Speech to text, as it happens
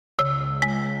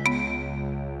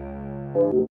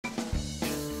Hello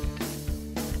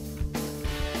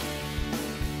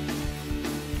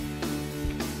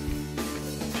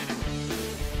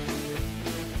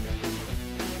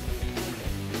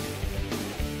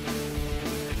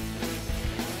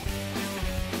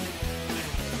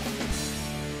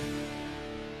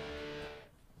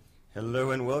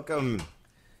and welcome to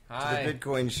the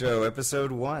Bitcoin Show,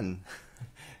 episode 1.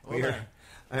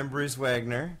 I'm Bruce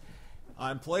Wagner.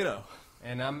 I'm Plato.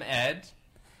 And I'm Ed.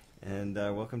 And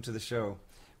welcome to the show.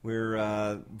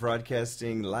 We're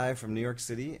broadcasting live from New York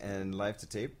City and live to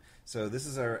tape. So this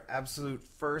is our absolute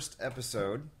first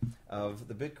episode of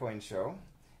the Bitcoin Show.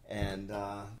 And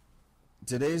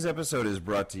today's episode is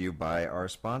brought to you by our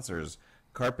sponsors,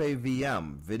 Carpe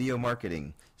VM, Video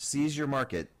Marketing. Seize your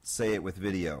market, say it with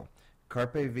video.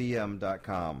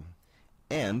 CarpeVM.com,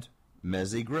 and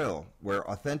Mezzi Grill, where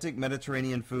authentic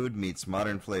Mediterranean food meets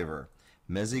modern flavor.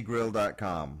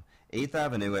 MezziGrill.com, 8th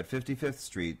Avenue at 55th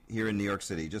Street here in New York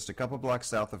City, just a couple blocks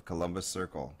south of Columbus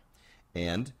Circle.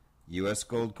 And U.S.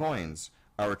 Gold Coins,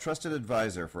 our trusted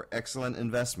advisor for excellent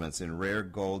investments in rare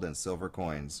gold and silver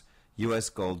coins.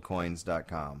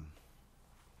 USGoldCoins.com.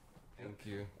 Thank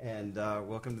you. And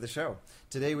welcome to the show.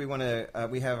 Today we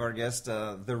have our guest,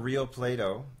 the real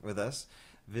Plato, with us,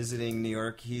 visiting New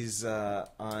York. He's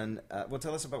on. Well,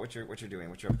 tell us about what you're doing,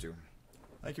 what you're up to.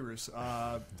 Thank you, Bruce.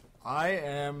 I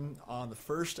am on the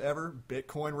first ever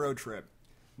Bitcoin road trip.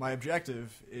 My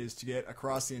objective is to get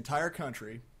across the entire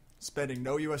country, spending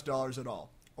no U.S. dollars at all,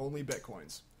 only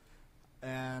Bitcoins.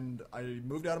 And I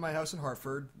moved out of my house in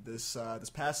Hartford this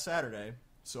past Saturday,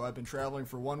 so I've been traveling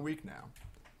for 1 week now.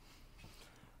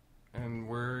 And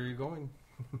where are you going?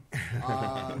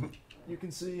 You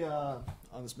can see on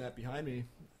this map behind me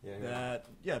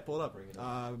pull it up.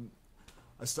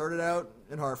 I started out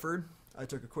in Hartford. I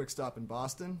took a quick stop in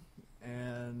Boston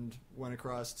and went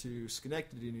across to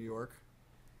Schenectady, New York.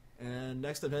 And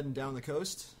next I'm heading down the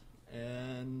coast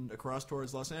and across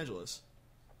towards Los Angeles.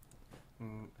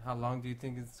 How long do you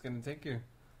think it's going to take you?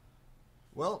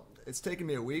 Well, it's taken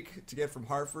me a week to get from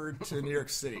Hartford to New York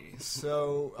City.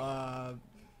 So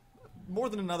more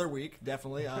than another week,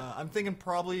 definitely. I'm thinking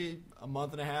probably a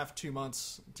month and a half, 2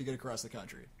 months to get across the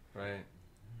country. Right.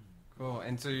 Cool.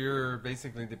 And so you're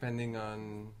basically depending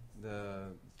on the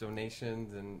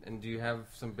donations, and do you have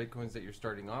some Bitcoins that you're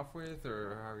starting off with,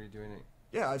 or how are you doing it?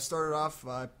 Yeah, I've started off,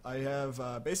 I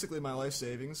have basically my life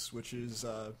savings, which is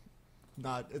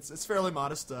it's fairly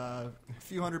modest, a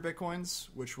few hundred Bitcoins,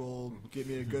 which will get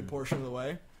me a good portion of the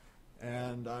way.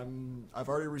 And I've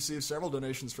already received several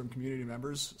donations from community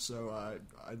members, so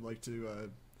I'd like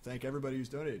to thank everybody who's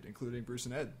donated, including Bruce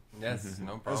and Ed. Yes,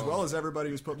 no problem. As well as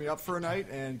everybody who's put me up for a night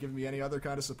and given me any other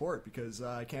kind of support, because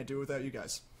I can't do it without you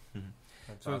guys.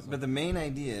 That's awesome. But the main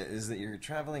idea is that you're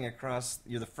traveling across,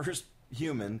 you're the first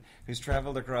human who's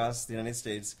traveled across the United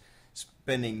States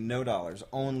spending no dollars,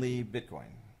 only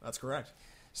Bitcoin. That's correct.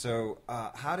 So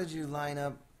how did you line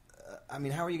up?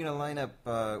 How are you going to line up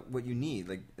what you need,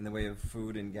 like in the way of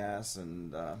food and gas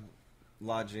and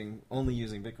lodging, only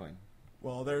using Bitcoin?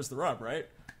 Well, there's the rub, right?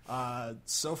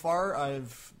 So far,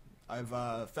 I've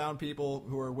found people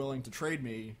who are willing to trade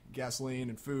me gasoline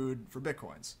and food for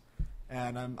Bitcoins,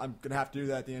 and I'm going to have to do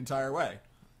that the entire way.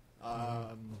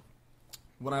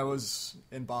 When I was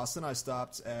in Boston, I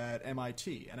stopped at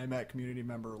MIT, and I met community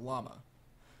member Llama.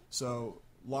 So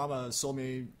Llama sold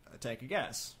me a tank of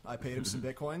gas. I paid him some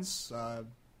Bitcoins.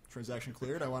 Transaction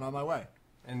cleared. I went on my way.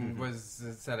 And was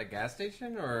this at a gas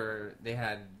station, or they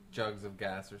had jugs of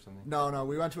gas or something? No,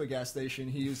 we went to a gas station.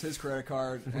 He used his credit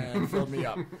card and filled me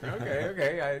up.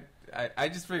 Okay. I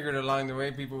just figured along the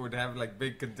way people would have like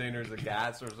big containers of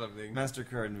gas or something.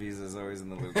 MasterCard and Visa is always in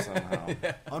the loop somehow.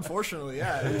 Yeah. Unfortunately,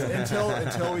 yeah.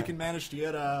 Until we can manage to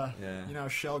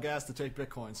get Shell gas to take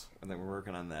Bitcoins. And then we're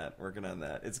working on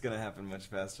that. It's going to happen much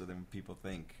faster than people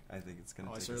think. I think it's going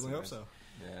to. I certainly hope so.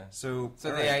 Yeah. So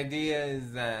the idea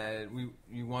is that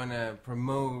you want to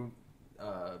promote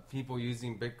people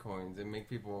using Bitcoins and make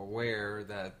people aware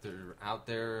that they're out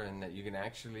there and that you can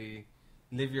actually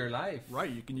live your life. Right,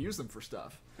 you can use them for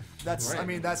stuff. That's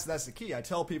right. That's the key. I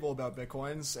tell people about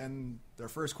Bitcoins, and their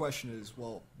first question is,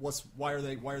 well, why are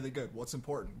they good? What's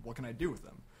important? What can I do with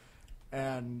them?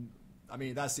 And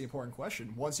that's the important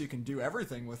question. Once you can do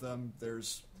everything with them,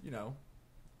 there's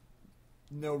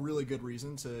no really good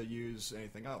reason to use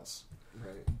anything else.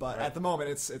 Right. But at the moment,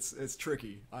 it's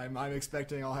tricky. I'm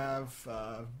expecting I'll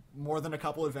have more than a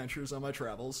couple adventures on my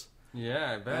travels.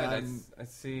 Yeah, I bet. I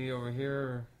see over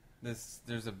here.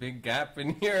 There's a big gap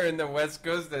in here in the West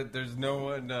Coast that there's no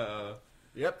one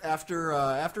Yep.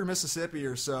 After Mississippi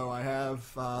or so, I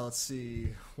have let's see,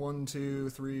 1, 2,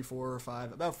 3, 4,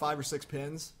 5, about 5 or 6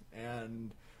 pins,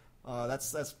 and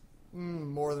that's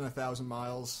more than 1,000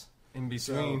 miles in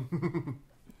between. So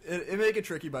it may get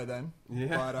tricky by then.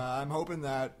 Yeah. But I'm hoping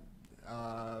that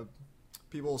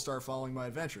people will start following my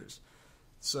adventures.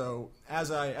 So as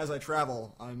I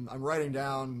travel, I'm writing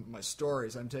down my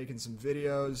stories. I'm taking some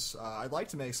videos. I'd like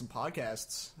to make some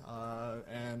podcasts,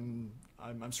 and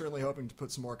I'm certainly hoping to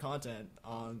put some more content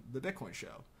on the Bitcoin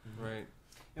show. Right.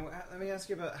 And let me ask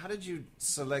you about how did you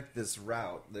select this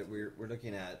route that we're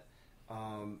looking at?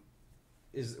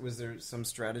 Was there some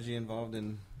strategy involved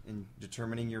in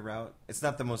determining your route? It's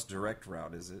not the most direct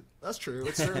route, is it? That's true.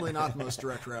 It's certainly not the most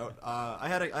direct route. I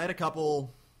had a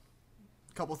couple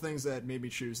things that made me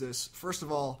choose this. First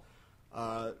of all,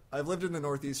 I've lived in the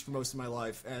Northeast for most of my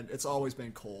life, and it's always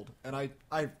been cold. And I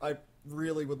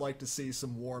really would like to see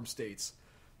some warm states.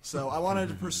 So I wanted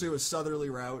to pursue a southerly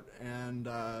route and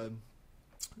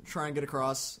try and get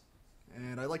across.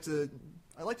 And I like to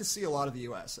see a lot of the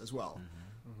U.S. as well.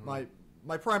 Mm-hmm.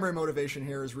 My primary motivation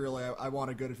here is really I want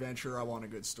a good adventure. I want a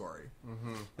good story.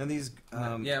 Mm-hmm. And these,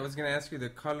 yeah, I was going to ask you the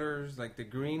colors, like the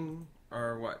green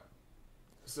or what?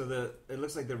 So it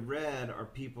looks like the red are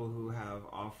people who have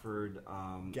offered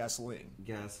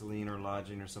gasoline or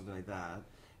lodging or something like that.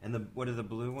 And what are the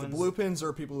blue ones? The blue pins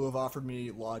are people who have offered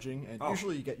me lodging, and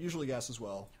usually gas as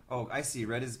well. Oh, I see.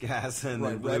 Red is gas, and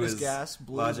right, then blue red is gas,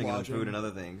 blue lodging, is and food and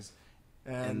other things.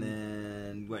 And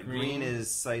then what? Green is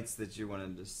sites that you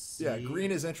wanted to see. Yeah, green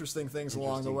is interesting things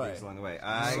along the way.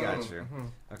 I got you.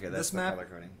 Okay, that's the color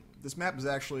coding. This map is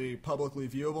actually publicly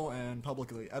viewable and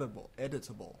publicly editable.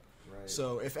 Right.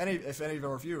 So if any of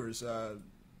our viewers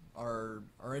are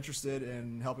interested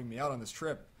in helping me out on this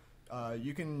trip,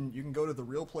 you can go to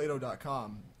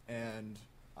therealplato.com, and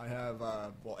I have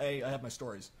I have my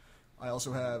stories. I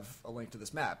also have a link to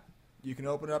this map. You can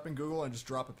open it up in Google and just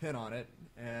drop a pin on it,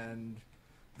 and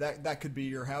that could be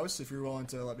your house if you're willing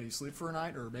to let me sleep for a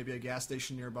night, or maybe a gas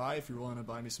station nearby if you're willing to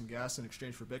buy me some gas in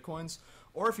exchange for Bitcoins,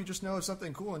 or if you just know of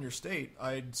something cool in your state,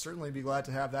 I'd certainly be glad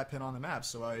to have that pin on the map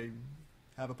so I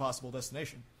have a possible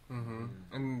destination. Mm-hmm.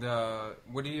 And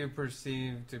what do you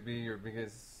perceive to be your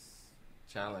biggest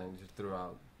challenge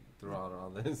throughout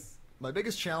all this? My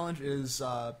biggest challenge is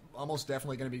almost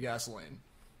definitely going to be gasoline.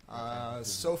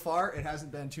 So far, it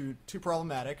hasn't been too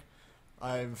problematic.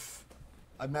 I've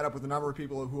met up with a number of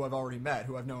people who I've already met,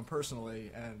 who I've known personally,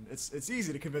 and it's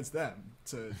easy to convince them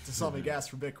to sell me gas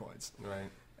for Bitcoins. Right.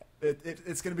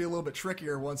 It's going to be a little bit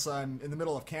trickier once I'm in the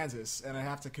middle of Kansas and I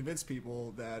have to convince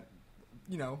people that,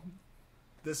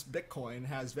 this Bitcoin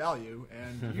has value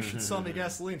and you should sell me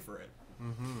gasoline for it.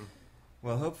 Mm-hmm.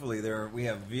 Well, hopefully we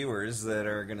have viewers that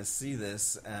are going to see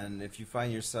this, and if you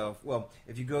find yourself,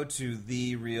 if you go to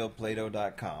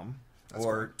therealplato.com or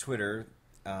correct. Twitter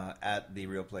at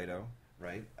therealplato,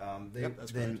 right? Yep,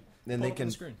 that's then correct. they Pull up on can.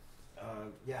 the screen.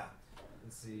 Yeah.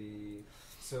 Let's see.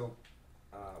 So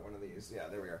one of these. Yeah,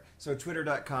 there we are. So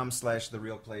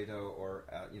twitter.com/therealplato, or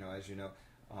as you know,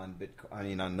 on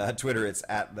on Twitter it's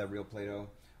at therealplato.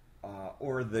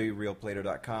 Or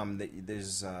therealplato.com.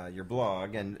 There's your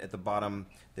blog, and at the bottom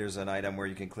there's an item where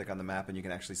you can click on the map and you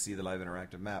can actually see the live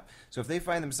interactive map. So if they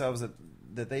find themselves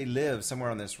that they live somewhere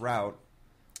on this route,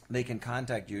 they can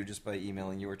contact you just by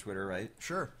emailing you or Twitter, right?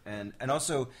 Sure. And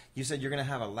also, you said you're going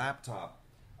to have a laptop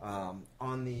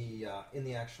on the in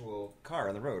the actual car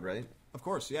on the road, right? Of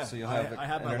course, yeah. So you'll have I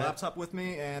have my internet? laptop with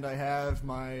me, and I have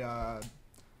my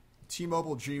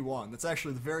T-Mobile G1. That's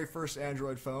actually the very first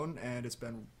Android phone, and it's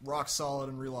been rock solid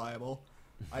and reliable.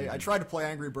 I tried to play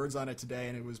Angry Birds on it today,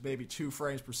 and it was maybe 2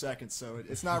 frames per second, so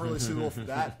it's not really suitable for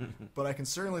that. But I can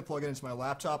certainly plug it into my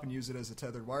laptop and use it as a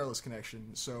tethered wireless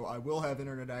connection. So I will have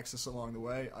internet access along the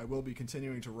way. I will be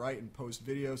continuing to write and post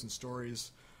videos and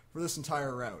stories for this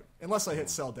entire route. Unless I hit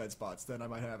sell dead spots, then I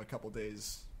might have a couple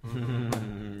days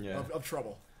of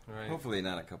trouble. Right. Hopefully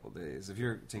not a couple days. If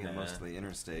you're taking mostly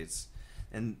interstates.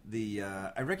 And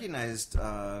I recognized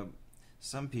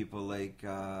some people like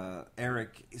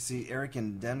Eric. See, Eric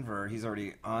in Denver, he's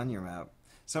already on your map.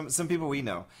 Some people we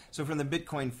know. So from the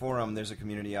Bitcoin forum, there's a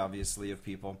community, obviously, of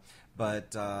people.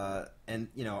 But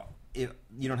you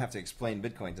don't have to explain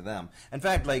Bitcoin to them. In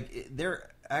fact, they're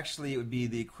actually, it would be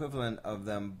the equivalent of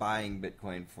them buying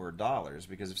Bitcoin for dollars,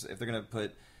 because if they're going to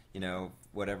put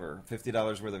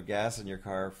 $50 worth of gas in your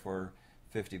car for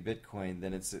 50 Bitcoin,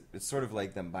 then it's sort of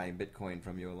like them buying Bitcoin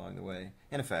from you along the way,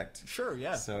 in effect. Sure,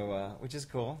 yeah. So, which is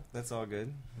cool. That's all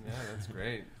good. Yeah, that's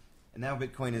great. And now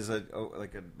Bitcoin is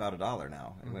about $1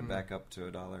 now. It went back up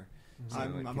to $1. So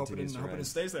I'm hoping it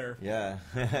stays there. Yeah.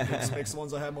 It makes the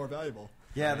ones I have more valuable.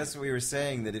 Yeah, that's what we were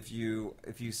saying. That if you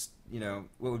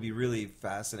what would be really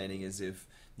fascinating is if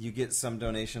you get some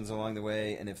donations along the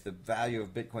way, and if the value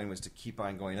of Bitcoin was to keep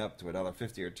on going up to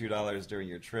 $1.50 or $2 during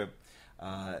your trip,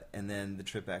 and then the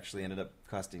trip actually ended up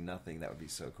costing nothing, that would be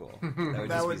so cool.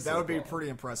 That would be pretty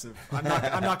impressive. I'm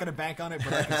not going to bank on it,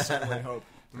 but I can certainly hope.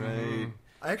 Right.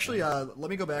 I actually let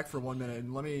me go back for 1 minute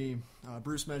and let me.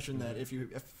 Bruce mentioned that if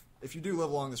you do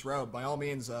live along this route, by all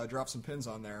means drop some pins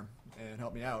on there and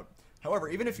help me out. However,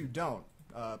 even if you don't,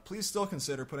 please still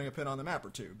consider putting a pin on the map or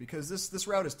two, because this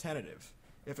route is tentative.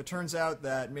 If it turns out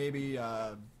that maybe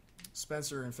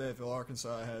Spencer in Fayetteville,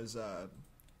 Arkansas, has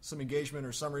some engagement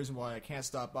or some reason why I can't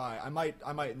stop by, I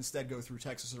might instead go through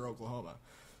Texas or Oklahoma.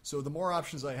 So the more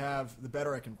options I have, the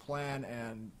better I can plan,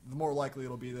 and the more likely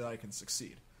it'll be that I can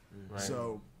succeed. Right.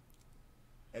 So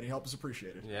any help is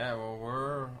appreciated. Yeah, well,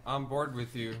 we're on board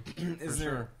with you. Is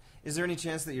there any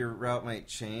chance that your route might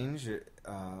change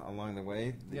along the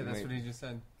way? Yeah, that's what he just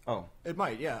said. Oh, It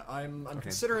might, yeah. I'm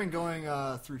considering going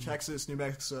through Texas, New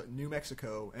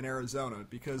Mexico, and Arizona,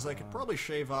 because I could probably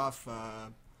shave off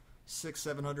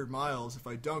 600-700 miles if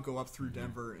I don't go up through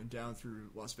Denver and down through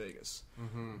Las Vegas.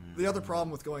 The other problem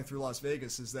with going through Las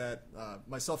Vegas is that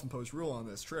my self-imposed rule on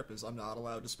this trip is I'm not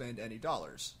allowed to spend any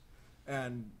dollars.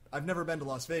 And I've never been to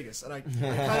Las Vegas, and I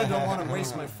kind of don't want to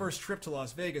waste my first trip to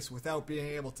Las Vegas without being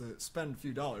able to spend a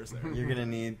few dollars there. you're gonna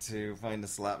need to find a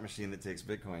slot machine that takes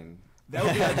Bitcoin. That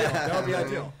would be ideal. That would be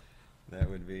ideal. That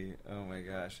would be. Oh my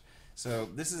gosh. So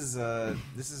this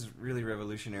is really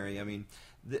revolutionary. I mean,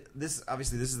 this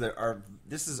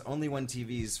is Only One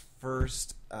TV's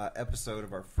first episode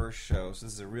of our first show. So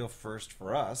this is a real first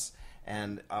for us.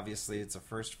 And obviously, it's a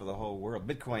first for the whole world.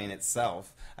 Bitcoin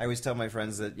itself. I always tell my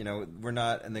friends that we're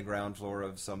not in the ground floor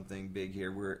of something big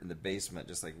here. We're in the basement,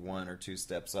 just like 1 or 2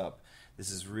 steps up.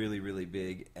 This is really, really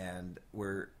big, and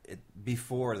we're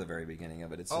before the very beginning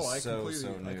of it. It's just so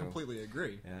new. I completely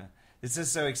agree. Yeah, it's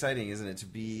just so exciting, isn't it, to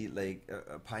be like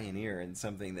a pioneer in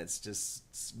something that's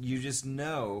you just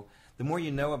know. The more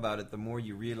you know about it, the more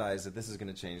you realize that this is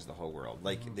going to change the whole world,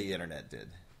 like the internet did.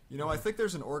 I think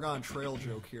there's an Oregon Trail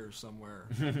joke here somewhere.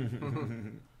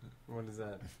 What is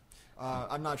that?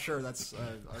 I'm not sure. That's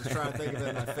I was trying to think of it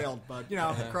and I failed. But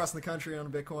crossing the country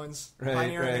on Bitcoins, Right,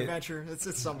 pioneering right. adventure.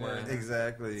 It's somewhere. Yeah. in there.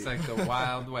 Exactly. It's like the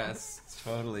Wild West.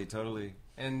 Totally.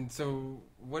 And so,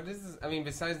 what is? I mean,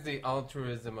 besides the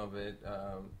altruism of it,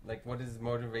 what is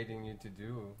motivating you to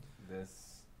do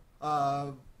this?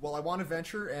 Well, I want to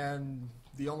venture, and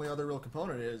the only other real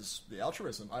component is the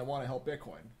altruism. I want to help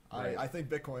Bitcoin. Right. I think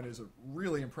Bitcoin is a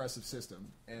really impressive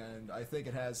system, and I think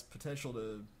it has potential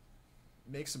to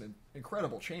make some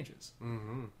incredible changes.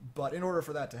 Mm-hmm. But in order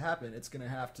for that to happen, it's going to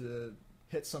have to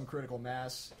hit some critical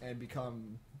mass and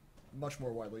become much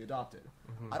more widely adopted.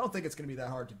 Mm-hmm. I don't think it's going to be that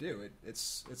hard to do.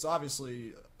 It's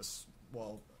obviously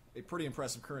a pretty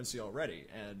impressive currency already,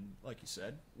 and like you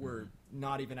said, we're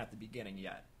not even at the beginning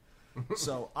yet.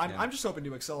 So I'm just hoping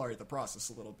to accelerate the process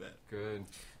a little bit. Good.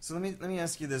 So let me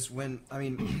ask you this: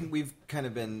 we've kind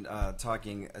of been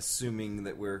talking, assuming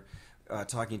that we're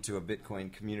talking to a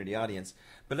Bitcoin community audience,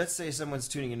 but let's say someone's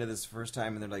tuning into this first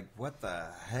time and they're like, "What the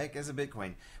heck is a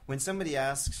Bitcoin?" When somebody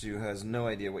asks you who has no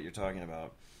idea what you're talking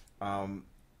about,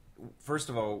 first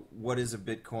of all, what is a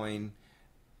Bitcoin?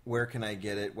 Where can I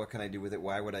get it? What can I do with it?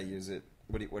 Why would I use it?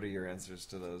 What are your answers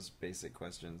to those basic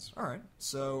questions? All right.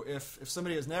 So if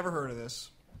somebody has never heard of this,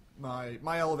 my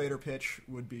elevator pitch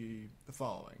would be the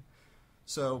following.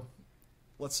 So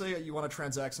let's say you want to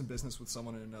transact some business with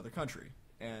someone in another country,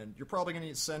 and you're probably going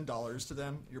to send dollars to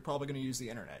them. You're probably going to use the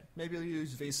internet. Maybe you'll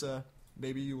use Visa.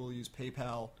 Maybe you will use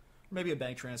PayPal. Maybe a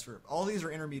bank transfer. All these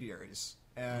are intermediaries,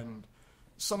 and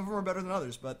some of them are better than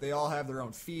others, but they all have their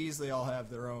own fees. They all have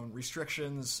their own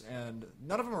restrictions, and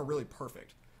none of them are really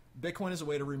perfect. Bitcoin is a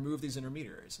way to remove these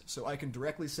intermediaries, so I can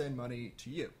directly send money to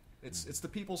you. It's the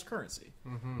people's currency,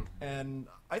 and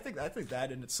I think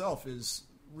that in itself is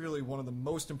really one of the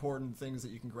most important things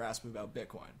that you can grasp about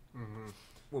Bitcoin.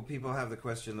 Well, people have the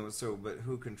question, but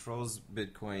who controls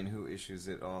Bitcoin? Who issues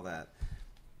it? All that.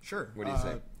 Sure. What do you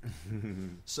say?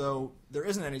 So there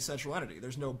isn't any central entity.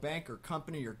 There's no bank or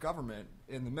company or government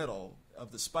in the middle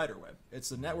of the spider web.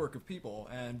 It's a network of people,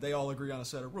 and they all agree on a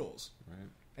set of rules. Right.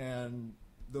 And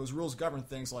those rules govern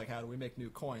things like how do we make new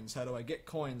coins? How do I get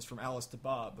coins from Alice to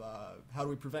Bob? How do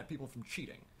we prevent people from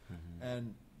cheating?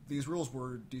 And these rules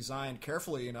were designed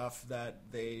carefully enough that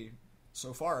they,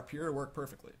 so far, appear to work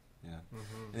perfectly. Yeah.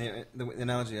 And the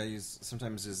analogy I use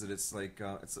sometimes is that it's like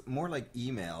it's more like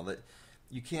email, that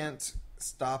you can't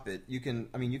stop it. You can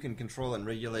control and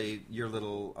regulate your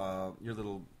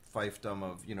little fiefdom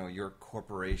of your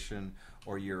corporation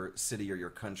or your city or your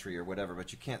country or whatever,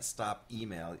 but you can't stop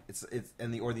email.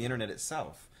 Or the internet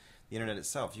itself. The internet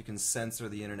itself, you can censor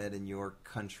the internet in your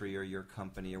country or your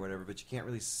company or whatever, but you can't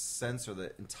really censor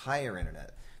the entire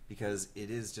internet because it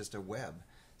is just a web.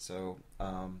 So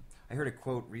I heard a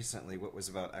quote recently. It was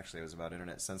about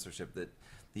internet censorship, that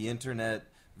the internet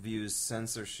views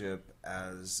censorship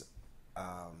as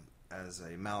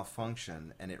a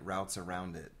malfunction and it routes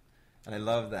around it. And I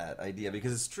love that idea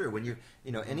because it's true. When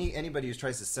anybody who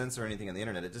tries to censor anything on the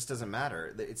internet, it just doesn't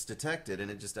matter. It's detected,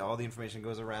 and all the information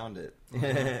goes around it.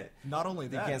 Not only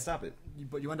that, you can't stop it.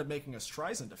 But you end up making a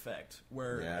Streisand effect,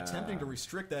 where attempting to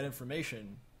restrict that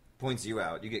information points you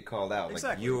out. You get called out.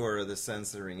 Exactly. Like you're the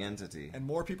censoring entity. And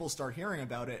more people start hearing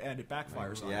about it, and it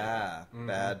backfires on you. Yeah,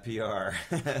 bad PR,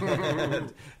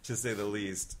 to say the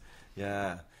least.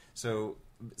 Yeah. So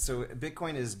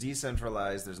Bitcoin is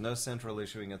decentralized. There's no central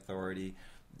issuing authority.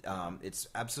 It's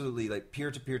absolutely like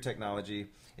peer-to-peer technology.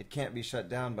 It can't be shut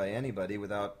down by anybody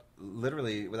without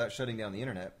shutting down the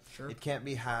internet. Sure. It can't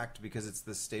be hacked because it's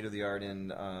the state of the art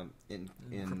in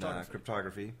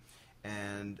cryptography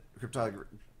and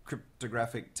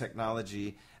cryptographic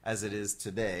technology as it is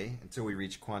today, until we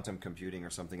reach quantum computing or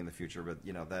something in the future.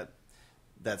 But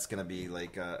that's going to be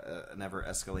like an ever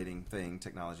escalating thing,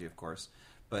 technology, of course.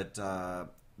 But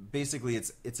basically,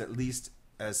 it's at least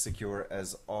as secure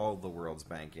as all the world's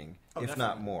banking, if definitely.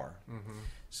 not more. Mm-hmm.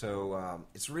 So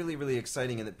it's really, really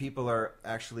exciting, in that people are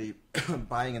actually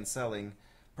buying and selling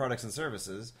products and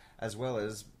services as well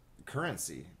as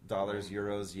currency, dollars,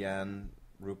 euros, yen,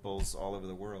 ruples, all over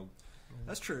the world.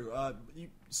 That's true.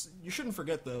 You shouldn't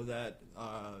forget, though, that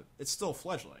it's still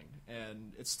fledgling,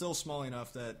 and it's still small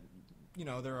enough that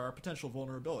there are potential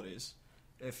vulnerabilities.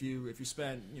 If you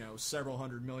spent several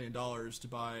 $100 million to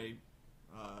buy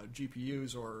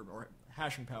GPUs or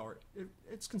hashing power,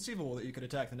 it's conceivable that you could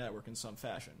attack the network in some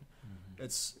fashion. Mm-hmm.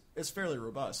 It's fairly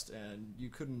robust, and you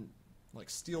couldn't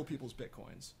steal people's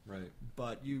bitcoins. Right.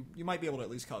 But you might be able to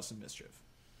at least cause some mischief.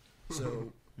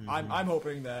 So mm-hmm. I'm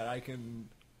hoping that I can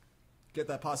get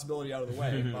that possibility out of the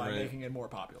way by right. making it more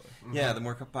popular. Mm-hmm. Yeah, the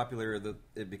more popular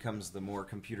it becomes, the more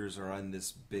computers are on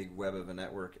this big web of a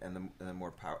network, and the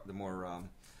more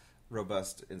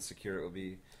robust and secure it will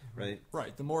be, right?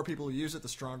 Right. The more people who use it, the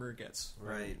stronger it gets.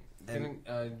 Right. And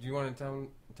do you want to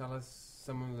tell us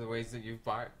some of the ways that you've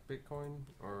bought Bitcoin,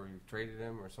 or you've traded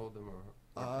them, or sold them,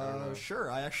 or I don't know. Sure.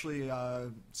 I actually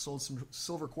sold some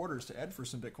silver quarters to Ed for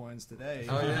some Bitcoins today.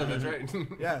 Oh yeah, that's right.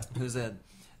 Yeah. Who's Ed?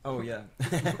 Oh yeah.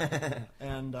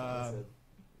 And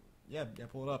yeah,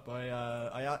 pull it up.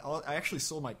 I actually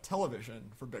sold my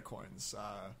television for Bitcoins.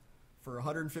 For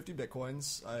 150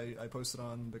 Bitcoins, I posted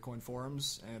on Bitcoin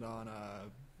forums and on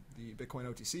the Bitcoin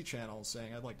OTC channel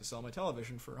saying I'd like to sell my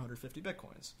television for 150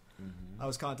 Bitcoins. Mm-hmm. I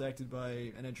was contacted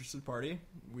by an interested party.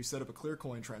 We set up a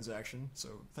ClearCoin transaction, so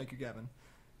thank you, Gavin.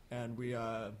 And we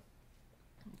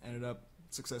ended up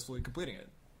successfully completing it.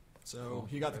 So cool.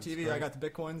 He got the TV, great. I got the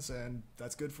Bitcoins, and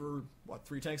that's good for,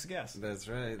 3 tanks of gas. That's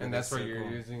right. And that's what so you're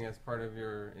cool. using as part of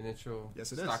your initial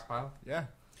stockpile? Yeah.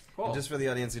 Cool. And just for the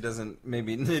audience who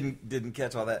didn't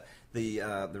catch all that,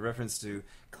 the reference to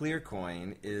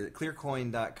ClearCoin is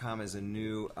clearcoin.com is a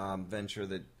new venture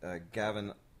that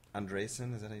Gavin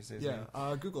Andresen, is that how you say his name?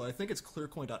 Yeah, Google. I think it's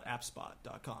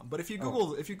clearcoin.appspot.com. But if you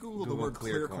Google the word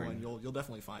ClearCoin, you'll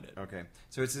definitely find it. Okay,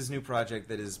 so it's his new project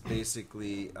that is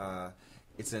basically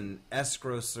it's an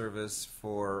escrow service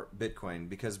for Bitcoin,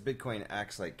 because Bitcoin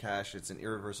acts like cash. It's an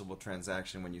irreversible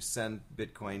transaction. When you send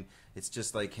Bitcoin, it's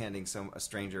just like handing a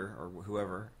stranger or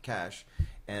whoever cash,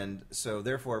 and so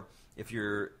therefore, if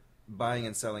you're buying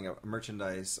and selling a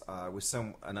merchandise with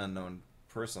an unknown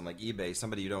person like eBay,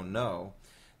 somebody you don't know,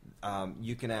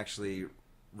 you can actually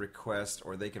request,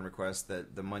 or they can request,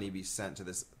 that the money be sent to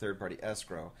this third-party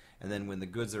escrow, and then when the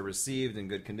goods are received in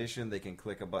good condition, they can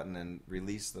click a button and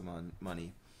release the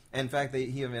money. And in fact, he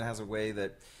even has a way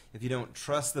that if you don't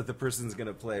trust that the person's going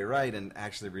to play right and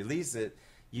actually release it,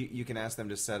 you can ask them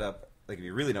to set up, like if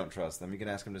you really don't trust them, you can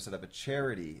ask them to set up a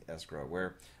charity escrow,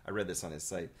 where I read this on his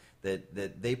site,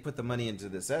 that they put the money into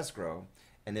this escrow,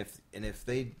 and if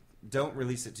they don't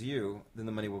release it to you, then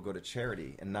the money will go to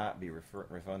charity and not be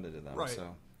refunded to them. Right.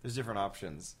 So there's different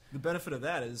options. The benefit of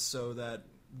that is so that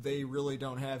they really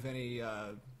don't have any,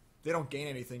 they don't gain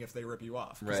anything if they rip you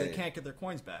off, because they can't get their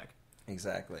coins back.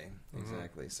 Exactly.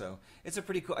 So it's a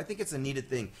pretty cool, I think it's a needed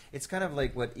thing. It's kind of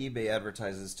like what eBay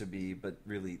advertises to be, but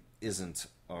really isn't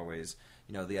always.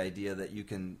 The idea that you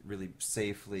can really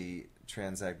safely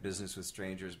transact business with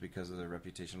strangers because of their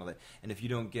reputation and all that. And if you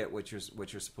don't get what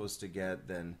you're supposed to get,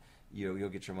 then you'll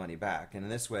get your money back. And in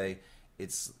this way,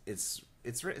 it's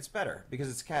it's better because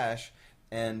it's cash,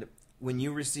 and when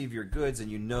you receive your goods and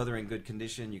you know they're in good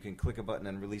condition, you can click a button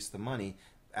and release the money.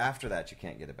 After that, you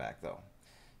can't get it back, though.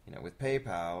 With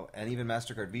PayPal and even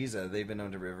MasterCard Visa, they've been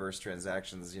known to reverse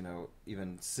transactions,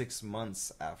 even 6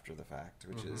 months after the fact,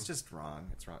 which is just wrong.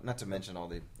 It's wrong. Not to mention all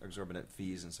the exorbitant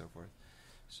fees and so forth.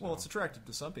 So, well, it's attractive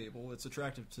to some people. It's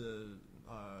attractive to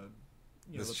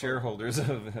the shareholders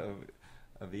of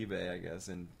eBay, I guess,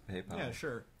 and PayPal. Yeah,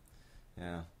 sure.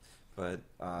 Yeah, but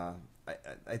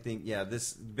I think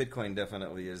this Bitcoin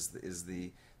definitely is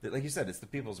the like you said, it's the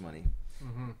people's money,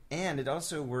 and it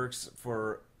also works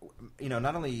for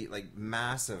not only like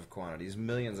massive quantities,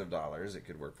 millions of dollars. It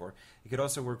could work for. It could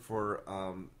also work for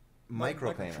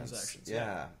micropayments.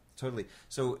 Yeah, totally.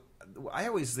 So I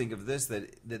always think of this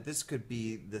that this could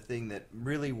be the thing that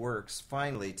really works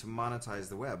finally to monetize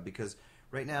the web, because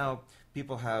right now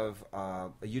people have a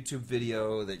YouTube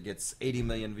video that gets 80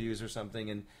 million views or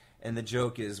something, and the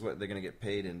joke is what they're going to get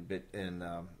paid in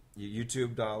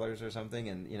YouTube dollars or something,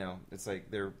 and it's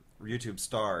like they're YouTube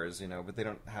stars, but they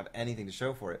don't have anything to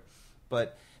show for it.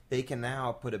 But they can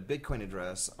now put a Bitcoin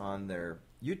address on their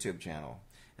YouTube channel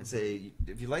and say,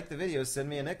 if you like the video, send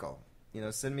me a nickel.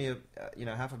 Send me a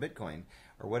half a Bitcoin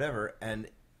or whatever. And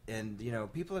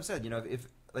people have said, if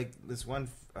like this one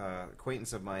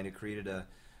acquaintance of mine who created a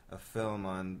film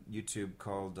on YouTube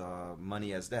called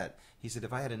Money as Debt. He said,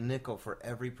 if I had a nickel for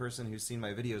every person who's seen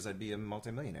my videos, I'd be a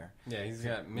multimillionaire. Yeah, he's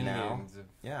got millions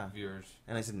of viewers.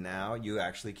 And I said, now you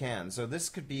actually can. So this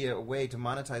could be a way to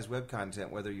monetize web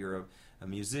content, whether you're a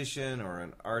musician or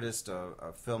an artist,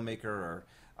 a filmmaker or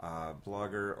a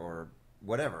blogger or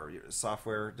whatever, you're a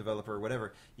software developer,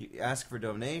 whatever. You ask for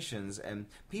donations, and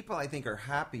people, I think, are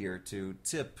happier to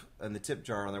tip in the tip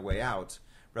jar on their way out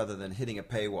rather than hitting a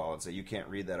paywall and say you can't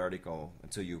read that article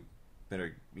until you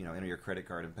better enter your credit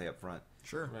card and pay up front.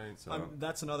 Sure. Right. So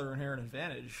that's another inherent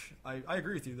advantage. I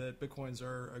agree with you that Bitcoins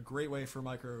are a great way for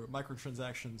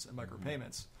microtransactions and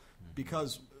micropayments,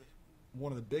 because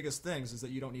one of the biggest things is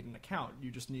that you don't need an account.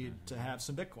 You just need to have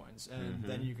some Bitcoins, and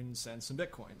then you can send some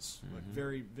Bitcoins like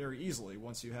very, very easily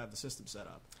once you have the system set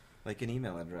up. Like an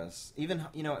email address. Even,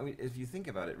 if you think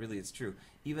about it, really it's true.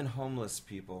 Even homeless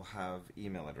people have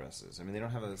email addresses. I mean, they don't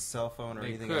have a cell phone or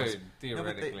anything else.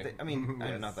 Theoretically. No,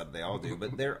 but not that they all do,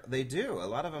 but they do. A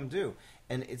lot of them do.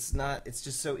 And it's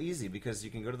just so easy, because you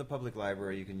can go to the public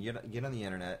library, you can get on the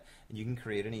internet, and you can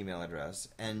create an email address,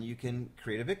 and you can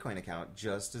create a Bitcoin account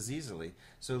just as easily.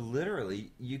 So literally,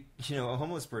 a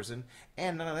homeless person,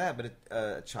 and none of that, but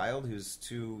a child who's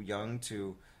too young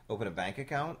to open a bank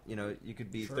account, you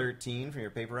could be 13 from your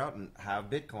paper out and have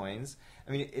Bitcoins.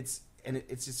 I mean, it's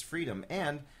just freedom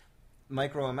and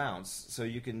micro amounts. So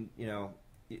you can,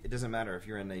 it doesn't matter if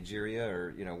you're in Nigeria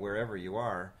or, wherever you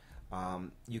are,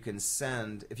 you can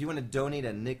send, if you want to donate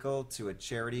a nickel to a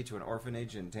charity, to an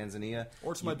orphanage in Tanzania.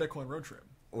 Or to my Bitcoin road trip.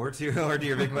 Or to your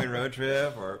Bitcoin road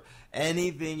trip, or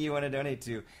anything you want to donate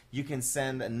to, you can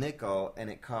send a nickel, and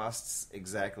it costs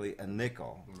exactly a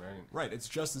nickel. Right. It's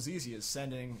just as easy as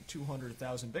sending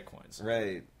 200,000 Bitcoins.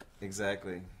 Right.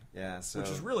 Exactly. Yeah. So, which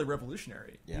is really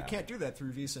revolutionary. Yeah. You can't do that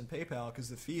through Visa and PayPal because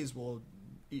the fees will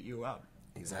eat you out.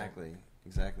 Exactly.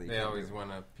 They always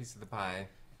want a piece of the pie.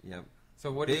 Yep.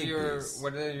 So what do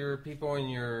your people in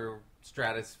your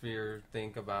stratosphere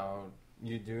think about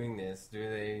you doing this? Do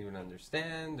they even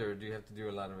understand, or do you have to do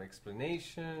a lot of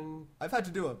explanation? I've had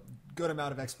to do a good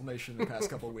amount of explanation in the past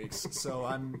couple of weeks, so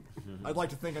I'd like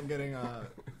to think I'm getting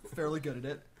fairly good at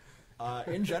it.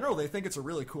 In general, they think it's a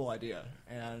really cool idea,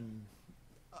 and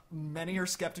many are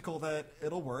skeptical that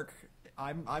it'll work.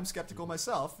 I'm skeptical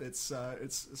myself. It's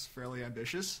fairly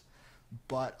ambitious,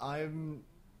 but I'm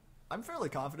fairly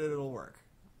confident it'll work.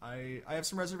 I have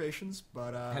some reservations,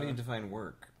 but how do you define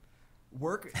work?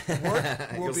 Work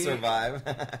will be survive.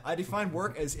 I define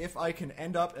work as if I can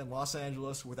end up in Los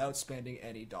Angeles without spending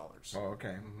any dollars. Oh,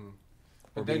 okay.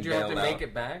 But don't you have to make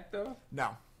it back, though?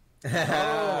 No. Oh,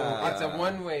 it's a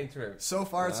one-way trip. So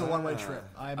far, it's a one-way trip.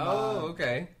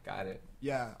 Okay. Got it.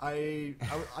 Yeah,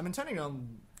 I'm intending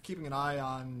on keeping an eye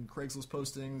on Craigslist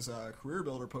postings, career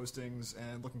builder postings,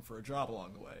 and looking for a job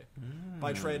along the way.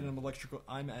 By trade,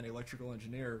 I'm an electrical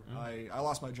engineer. I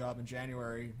lost my job in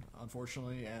January,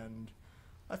 unfortunately, and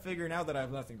I figure now that I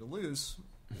have nothing to lose,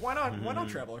 why not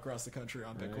travel across the country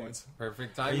on Bitcoins?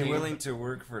 Perfect Are timing. you willing to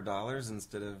work for dollars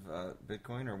instead of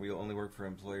Bitcoin, or will you only work for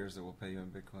employers that will pay you in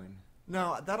Bitcoin?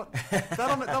 No,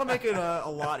 that'll make it a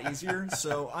lot easier.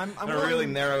 So I'm willing, really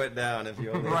narrow it down if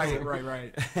you only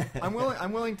right.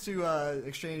 I'm willing to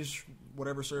exchange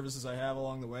whatever services I have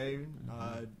along the way.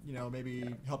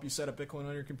 Maybe help you set up Bitcoin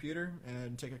on your computer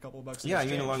and take a couple of bucks. Yeah,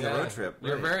 you mean along the road trip.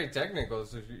 You're very technical,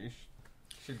 so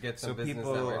Should get some So business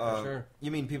people, that way for sure.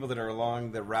 you mean people that are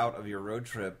along the route of your road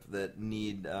trip that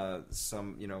need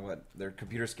some, their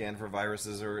computer scan for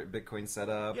viruses or Bitcoin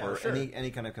setup Yeah, or sure.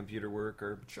 any kind of computer work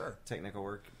or Sure. technical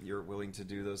work. You're willing to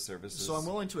do those services. So I'm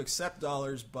willing to accept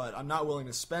dollars, but I'm not willing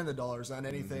to spend the dollars on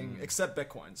anything except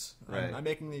Bitcoins. Right. I'm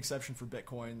making the exception for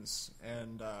Bitcoins,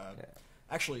 and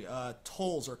actually,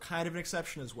 tolls are kind of an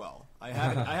exception as well. I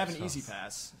have an Easy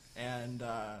Pass, and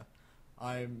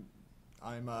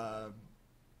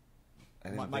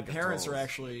my parents are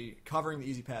actually covering the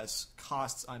Easy Pass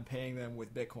costs I'm paying them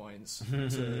with Bitcoins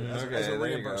as a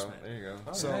reimbursement. There you go.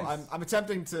 Oh, So nice. I'm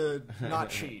attempting to not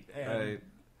cheat. And,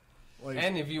 Right.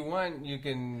 And if you want, you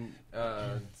can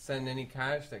send any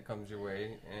cash that comes your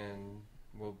way, and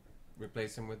we'll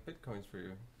replace them with Bitcoins for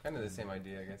you. Kind of the same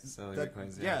idea, I guess. Selling That-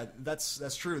 Bitcoins, yeah,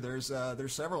 that's true. There's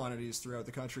several entities throughout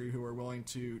the country who are willing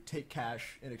to take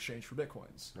cash in exchange for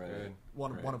Bitcoins. Right. Good.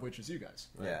 One Right. of which is you guys.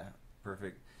 Yeah,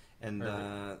 perfect. And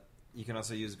Perfect. you can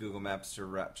also use Google Maps to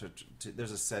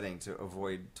there's a setting to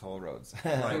avoid toll roads.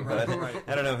 Right, But right.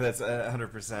 I don't know if that's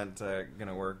 100% going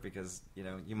to work because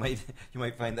you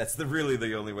might find that's really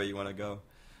the only way you want to go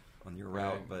on your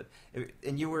route. Right. But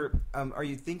and you were are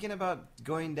you thinking about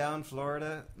going down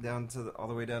Florida all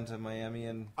the way down to Miami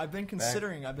and I've been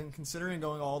considering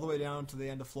going all the way down to the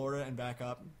end of Florida and back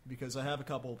up because I have a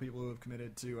couple of people who have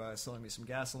committed to selling me some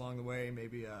gas along the way,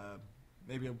 maybe a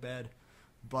bed.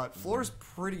 But Florida's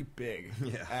pretty big,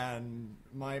 Yeah. and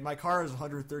my car has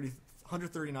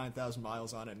 139,000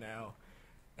 miles on it now,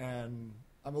 and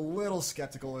I'm a little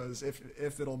skeptical as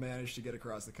if it'll manage to get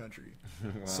across the country.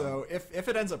 Wow. So if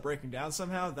it ends up breaking down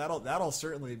somehow, that'll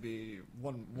certainly be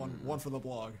one for the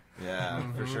blog.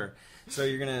 Yeah, for sure. So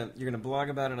you're gonna blog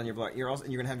about it on your blog. You're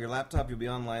gonna have your laptop. You'll be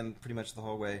online pretty much the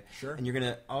whole way. Sure. And you're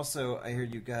gonna also, I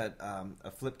heard you got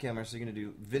a flip camera, so you're gonna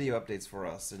do video updates for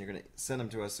us, and you're gonna send them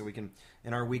to us so we can,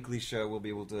 in our weekly show, we'll be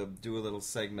able to do a little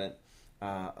segment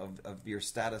of your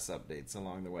status updates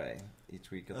along the way each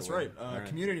week. Of That's the way. right. All right.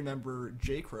 Community member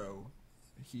J Crow,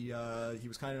 he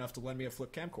was kind enough to lend me a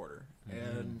flip camcorder,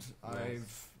 and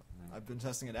Nice. I've been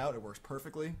testing it out. It works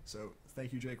perfectly. So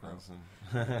thank you, J Crow. Awesome.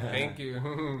 Thank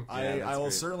you. I that's will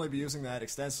great. certainly be using that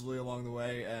extensively along the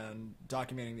way and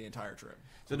documenting the entire trip.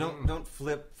 So don't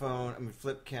flip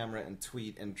camera and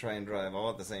tweet and try and drive all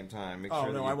at the same time. Make Oh,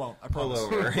 sure no, that I you won't. I pull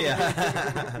promise. over.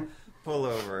 Yeah, pull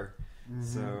over.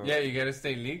 So Yeah, you gotta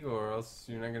stay legal, or else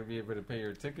you're not gonna be able to pay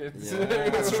your tickets. Yeah.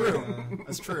 That's true.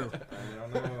 That's true. I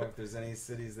don't know if there's any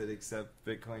cities that accept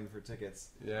Bitcoin for tickets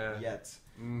Yeah. yet.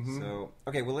 Mhm. So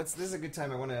okay, well this is a good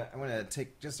time. I want to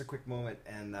take just a quick moment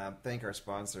and thank our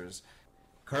sponsors.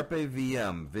 Carpe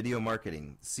VM Video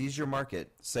Marketing. Seize your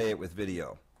market. Say it with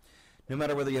video. No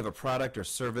matter whether you have a product or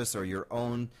service or your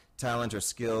own talent or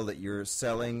skill that you're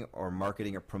selling or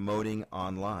marketing or promoting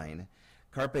online,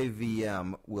 Carpe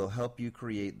VM will help you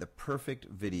create the perfect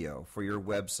video for your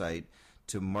website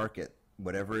to market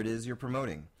whatever it is you're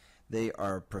promoting. They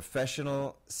are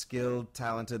professional, skilled,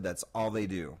 talented. That's all they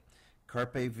do.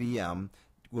 Carpe VM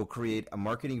will create a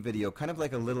marketing video, kind of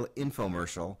like a little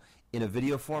infomercial, in a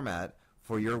video format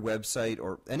for your website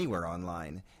or anywhere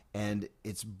online. And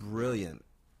it's brilliant.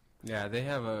 Yeah, they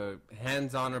have a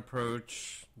hands-on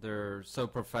approach. They're so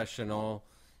professional,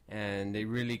 and they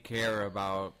really care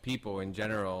about people in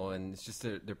general. And it's just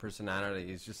their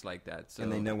personality is just like that. So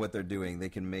And they know what they're doing. They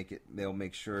can make it. They'll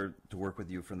make sure to work with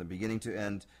you from the beginning to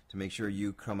end to make sure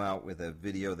you come out with a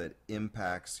video that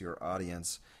impacts your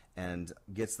audience and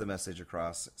gets the message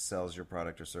across, sells your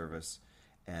product or service,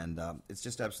 and it's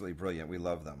just absolutely brilliant. We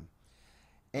love them.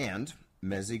 And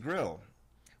Mezzi Grill,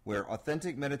 where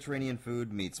authentic Mediterranean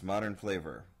food meets modern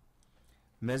flavor.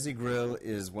 Mezzi Grill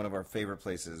is one of our favorite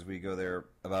places. We go there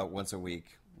about once a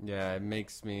week. yeah, it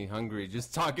makes me hungry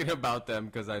just talking about them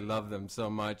because I love them so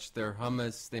much. Their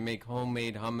hummus, they make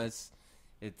homemade hummus.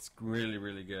 It's really,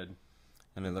 really good.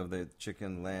 And I love the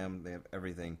chicken, lamb. They have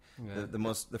everything. Yeah.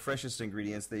 The freshest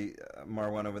ingredients.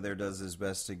 Marwan over there does his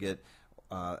best to get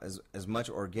as much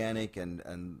organic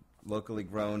and locally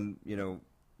grown,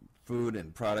 food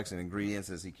and products and ingredients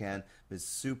as he can. But it's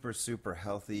super, super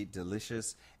healthy,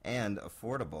 delicious, and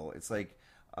affordable. It's like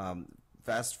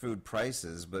fast food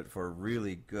prices, but for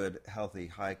really good, healthy,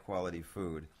 high quality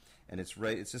food. And it's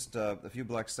just a few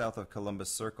blocks south of Columbus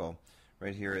Circle,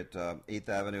 right here at 8th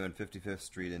Avenue and 55th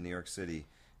Street in New York City.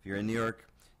 If you're in New York,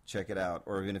 check it out.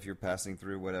 Or even if you're passing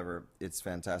through, whatever, it's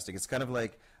fantastic. It's kind of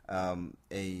like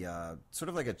sort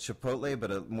of like a Chipotle,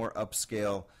 but a more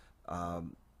upscale,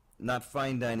 not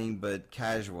fine dining, but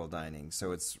casual dining.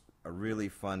 So it's a really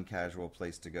fun, casual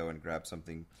place to go and grab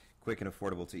something quick and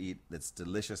affordable to eat that's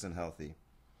delicious and healthy.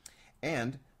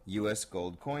 And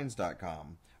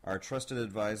usgoldcoins.com. our trusted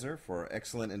advisor for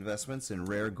excellent investments in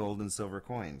rare gold and silver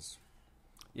coins.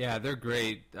 Yeah, they're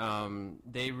great.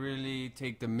 They really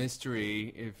take the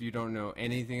mystery. If you don't know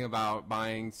anything about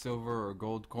buying silver or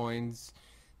gold coins,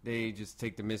 they just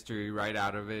take the mystery right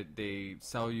out of it. They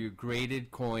sell you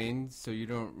graded coins, so you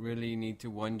don't really need to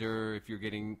wonder if you're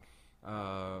getting,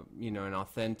 an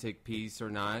authentic piece or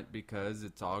not, because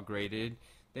it's all graded.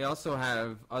 They also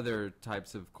have other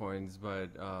types of coins, but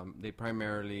they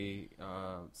primarily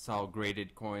sell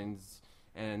graded coins,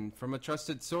 and from a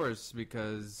trusted source,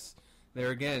 because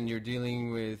there again, you're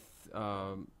dealing with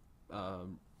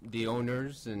the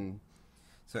owners. And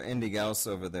so Andy Gauss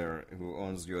over there, who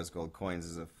owns U.S. Gold Coins,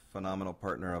 is a phenomenal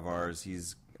partner of ours.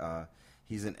 He's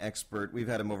an expert. We've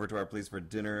had him over to our place for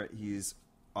dinner. He's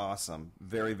awesome.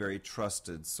 Very, very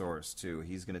trusted source, too.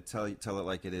 He's going to tell it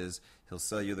like it is. He'll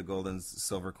sell you the gold and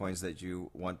silver coins that you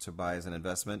want to buy as an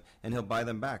investment, and he'll buy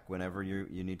them back whenever you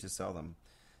need to sell them.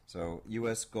 So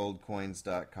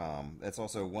usgoldcoins.com. That's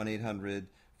also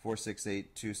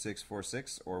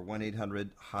 1-800-468-2646 or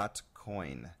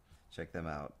 1-800-HOT-COIN. Check them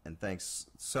out. And thanks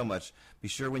so much. Be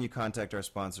sure when you contact our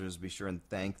sponsors, be sure and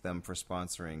thank them for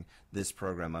sponsoring this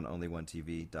program on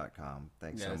onlyoneTV.com.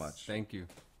 Thanks so much. Thank you.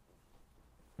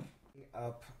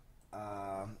 Up,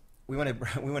 we want to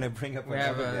bring up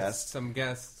another guest. Some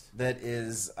guests. That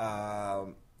is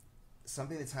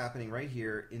something that's happening right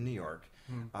here in New York.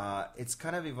 It's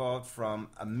kind of evolved from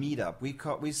a meetup.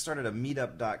 We started a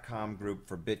meetup.com group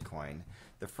for Bitcoin,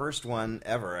 the first one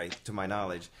ever, to my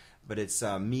knowledge. But it's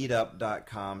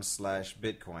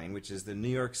meetup.com/Bitcoin, which is the New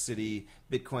York City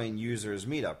Bitcoin users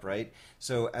meetup, right?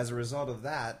 So as a result of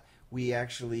that, we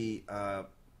actually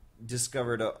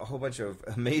discovered a whole bunch of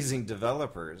amazing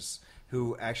developers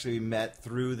who actually met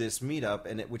through this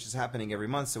meetup, which is happening every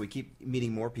month. So we keep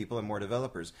meeting more people and more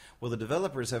developers. Well, the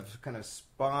developers have kind of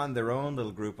spawned their own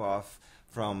little group off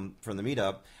from the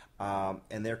meetup,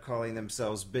 and they're calling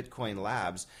themselves Bitcoin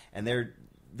Labs, and they're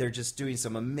just doing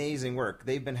some amazing work.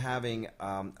 They've been having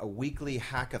a weekly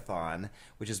hackathon,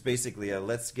 which is basically a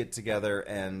let's get together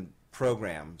and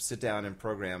program, sit down and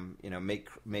program,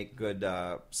 make good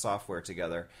software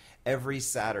together every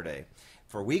Saturday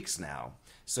for weeks now.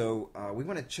 So we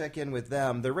want to check in with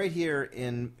them. They're right here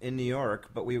in New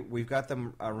York, but we've got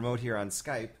them remote here on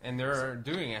Skype. And they're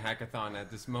doing a hackathon at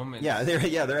this moment. Yeah,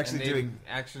 they're actually doing.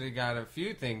 Actually, got a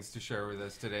few things to share with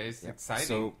us today. It's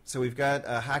exciting. So we've got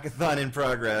a hackathon in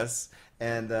progress,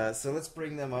 and so let's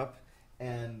bring them up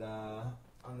and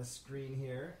on the screen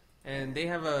here. And they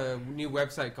have a new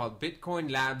website called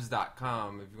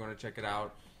BitcoinLabs.com if you want to check it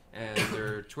out. And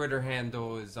their Twitter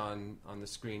handle is on the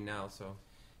screen now. So.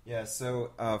 Yeah,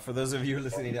 so for those of you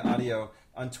listening to audio,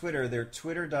 on Twitter, they're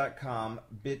twitter.com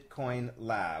Bitcoin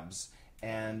Labs,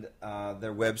 and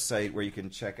their website where you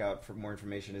can check out for more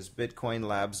information is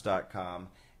bitcoinlabs.com,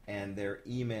 and their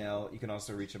email, you can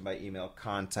also reach them by email,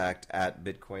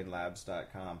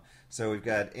 contact@bitcoinlabs.com. So we've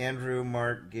got Andrew,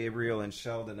 Mark, Gabriel, and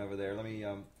Sheldon over there. Let me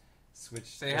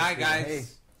switch. Say hi,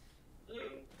 guys.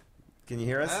 Hey. Can you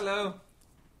hear us? Hello.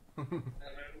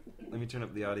 Let me turn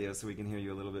up the audio so we can hear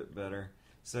you a little bit better.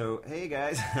 So, hey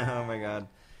guys. Oh my god.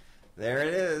 There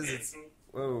it is.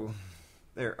 Whoa.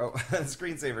 There. Oh, the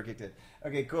screensaver kicked in.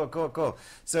 Okay, cool.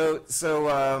 So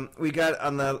we've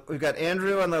got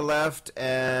Andrew on the left,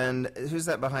 and who's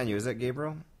that behind you? Is that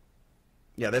Gabriel?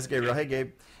 Yeah, that's Gabriel. Hey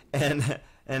Gabe. And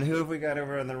who have we got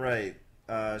over on the right?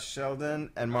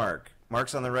 Sheldon and Mark.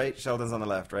 Mark's on the right, Sheldon's on the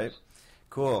left, right?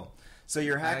 Cool. So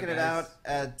you're hacking it out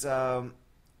at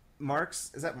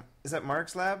Mark's. Is that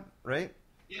Mark's lab, right?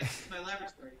 Yes, it's my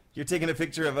laboratory. You're taking a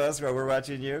picture of us while we're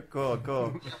watching you? Cool.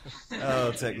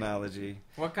 Oh, technology.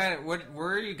 Where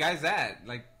are you guys at?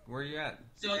 Like, where are you at?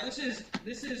 So this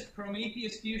is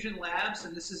Prometheus Fusion Labs,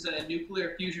 and this is a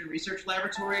nuclear fusion research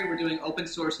laboratory. We're doing open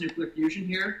source nuclear fusion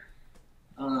here.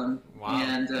 Wow.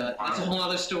 And that's a whole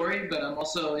other story, but I'm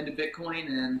also into Bitcoin,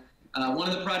 and one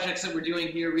of the projects that we're doing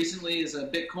here recently is a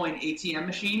Bitcoin ATM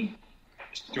machine.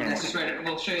 And that's just right.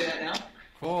 We'll show you that now.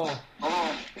 Cool.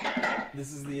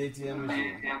 This is the ATM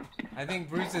machine. I think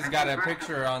Bruce has got a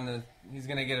picture he's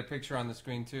going to get a picture on the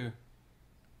screen too.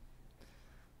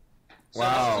 So this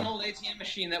is an old ATM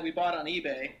machine that we bought on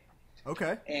eBay.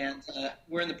 Okay. And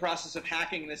we're in the process of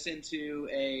hacking this into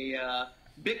a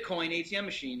Bitcoin ATM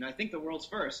machine. I think the world's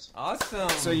first. Awesome.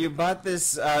 So you bought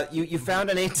this, you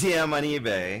found an ATM on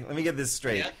eBay. Let me get this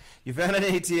straight. Yeah. You found an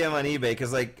ATM on eBay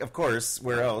because, of course,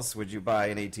 where else would you buy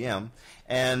an ATM?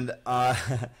 And,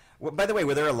 by the way,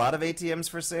 were there a lot of ATMs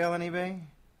for sale on eBay?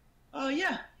 Oh,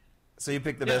 yeah. So you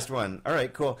picked the best one. All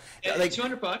right, cool. Yeah,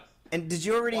 $200. And did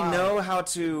you already know how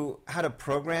to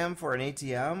program for an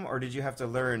ATM, or did you have to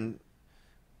learn?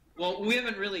 Well, we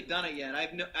haven't really done it yet.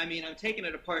 I'm taking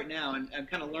it apart now, and I'm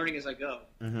kind of learning as I go.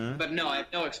 Mm-hmm. But no, I have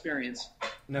no experience.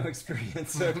 No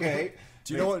experience. Okay.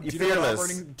 Do you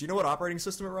know what operating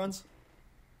system it runs?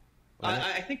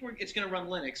 I think it's going to run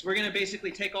Linux. We're going to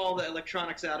basically take all the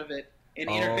electronics out of it and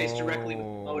interface directly with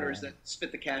the motors that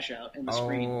spit the cash out in the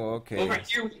screen. Oh, okay. Over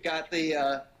here we've got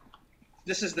the.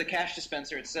 This is the cash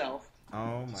dispenser itself.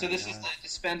 Oh my. So this is the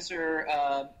dispenser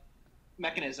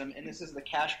mechanism, and this is the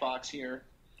cash box here.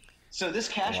 So this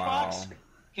cash box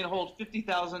can hold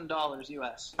 $50,000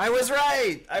 US. I was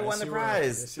right. I won the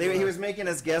prize. He was making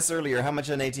us guess earlier how much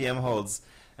an ATM holds,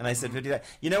 and I said 50.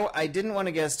 You know, I didn't want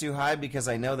to guess too high because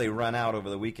I know they run out over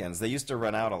the weekends. They used to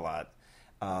run out a lot.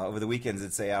 Over the weekends,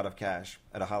 it'd say out of cash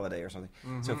at a holiday or something.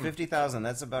 Mm-hmm. So 50,000,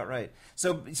 that's about right.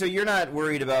 So you're not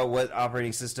worried about what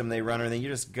operating system they run or anything.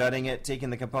 You're just gutting it, taking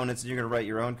the components, and you're going to write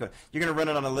your own code. You're going to run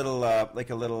it on a little like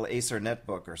a little Acer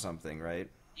netbook or something, right?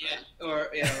 Yeah, or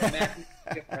a Mac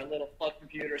or a little plug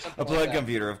computer or something. A plug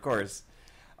computer, of course.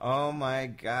 Oh my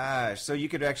gosh! So you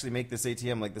could actually make this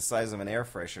ATM like the size of an air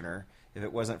freshener if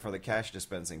it wasn't for the cash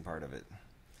dispensing part of it.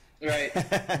 Right.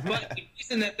 But the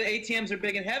reason that the ATMs are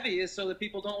big and heavy is so that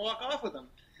people don't walk off with them.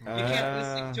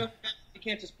 You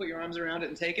can't just put your arms around it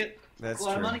and take it. That's a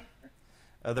lot true. of money.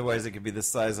 Otherwise, it could be the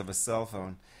size of a cell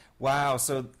phone. Wow.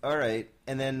 So, all right.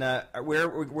 And then where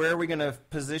are we going to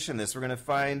position this? We're going to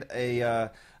find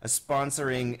a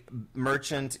sponsoring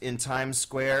merchant in Times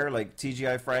Square, like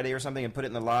TGI Friday or something, and put it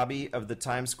in the lobby of the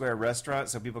Times Square restaurant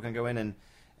so people can go in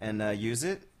and use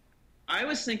it? I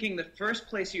was thinking the first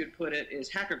place you would put it is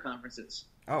hacker conferences.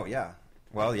 Oh, yeah.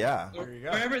 Well, yeah. There you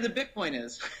go. Wherever the Bitcoin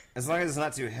is. As long as it's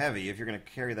not too heavy, if you're going to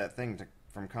carry that thing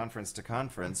from conference to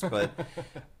conference. But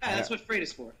that's what freight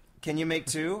is for. Can you make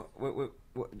two?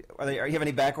 Are you have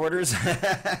any back orders?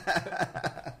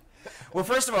 Well,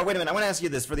 first of all, wait a minute. I want to ask you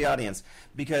this for the audience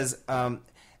because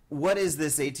what is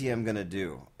this ATM going to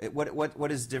do?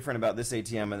 What is different about this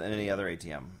ATM than any other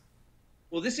ATM?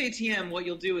 Well, this ATM, what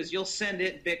you'll do is you'll send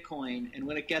it Bitcoin, and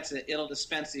when it gets it, it'll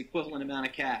dispense the equivalent amount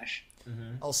of cash.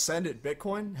 Mm-hmm. I'll send it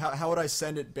Bitcoin? How would I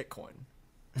send it Bitcoin?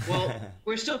 Well,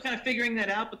 we're still kind of figuring that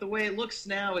out, but the way it looks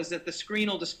now is that the screen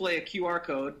will display a QR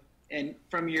code, and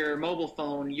from your mobile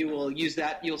phone, you will use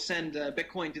that. You'll send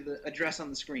Bitcoin to the address on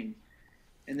the screen.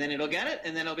 And then it'll get it,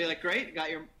 and then it'll be like, great,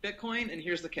 got your Bitcoin, and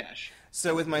here's the cash.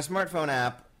 So with my smartphone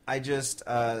app, I just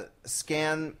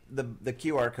scan the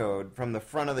QR code from the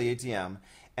front of the ATM,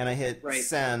 and I hit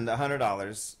send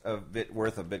 $100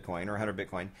 worth of Bitcoin, or 100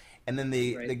 Bitcoin, and then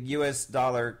the U.S.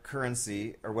 dollar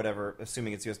currency, or whatever,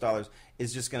 assuming it's U.S. dollars,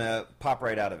 is just going to pop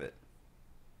right out of it.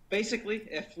 Basically,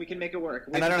 if we can make it work.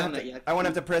 We and haven't done that yet. I won't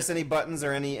have to press any buttons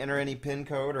or enter any PIN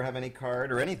code or have any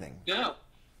card or anything. No.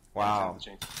 Wow.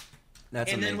 That's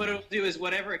and amazing. then what it'll do is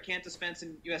whatever it can't dispense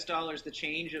in U.S. dollars, the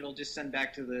change, it'll just send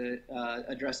back to the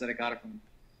address that it got it from.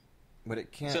 But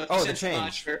it can't. So the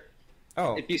change.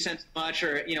 If you send much,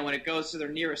 or when it goes to their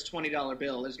nearest $20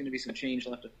 bill, there's going to be some change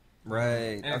left.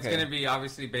 Right. And it's going to be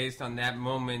obviously based on that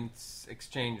moment's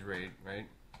exchange rate, right?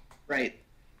 Right.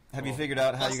 Have you figured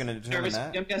out how you're going to determine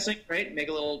that? I'm guessing, right? Make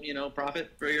a little,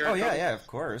 profit for your. Oh yeah, of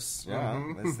course. Yeah,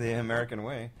 that's the American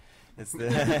way. It's the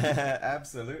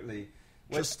absolutely.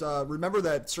 Just remember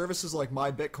that services like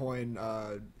My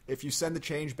Bitcoin, if you send the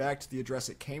change back to the address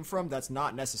it came from, that's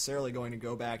not necessarily going to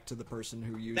go back to the person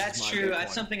who used That's My true. Bitcoin.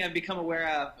 That's something I've become aware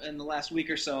of in the last week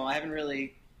or so. I haven't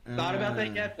really thought about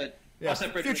that yet, but yeah,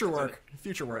 future work.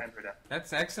 Future work.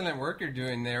 That's excellent work you're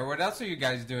doing there. What else are you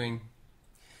guys doing?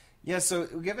 Yeah, so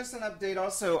give us an update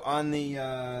also on the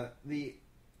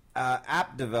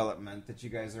app development that you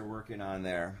guys are working on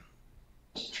there.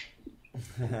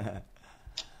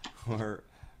 We're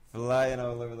flying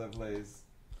all over the place.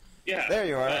 Yeah. There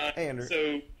you are. Hey, Andrew.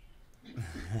 So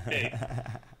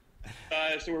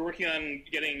we're working on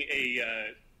getting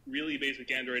a really basic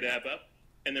Android app up,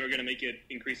 and then we're going to make it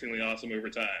increasingly awesome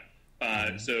over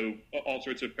time. So all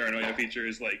sorts of paranoia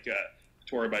features like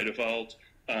Tor by default.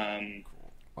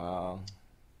 Wow.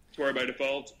 Tor by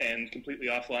default and completely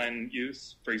offline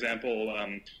use. For example,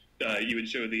 you would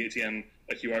show the ATM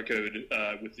a QR code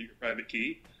with your private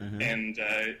key, and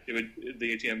the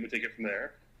ATM would take it from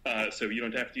there. So you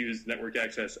don't have to use network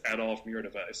access at all from your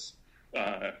device.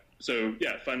 So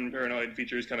yeah, fun paranoid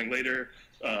features coming later.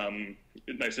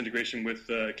 Nice integration with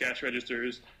cash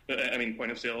registers.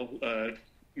 Point of sale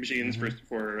machines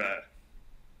for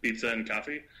pizza and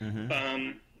coffee.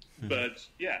 But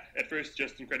yeah, at first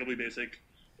just incredibly basic.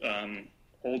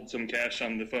 Hold some cash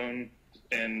on the phone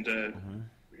and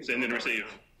send and receive.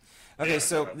 Okay,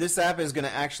 so this app is going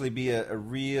to actually be a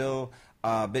real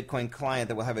Bitcoin client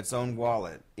that will have its own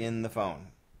wallet in the phone.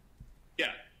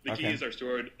 Yeah, The Okay. keys are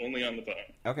stored only on the phone.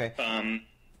 Okay.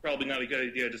 Probably not a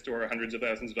good idea to store hundreds of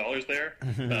thousands of dollars there,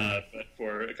 but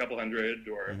for a couple hundred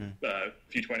or a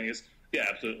few 20s, yeah,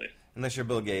 absolutely. Unless you're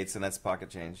Bill Gates, and that's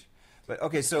pocket change. But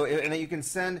okay, so and you can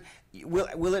send.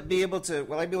 Will it be able to?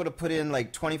 Will I be able to put in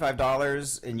like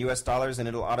 $25 in U.S. dollars, and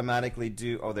it'll automatically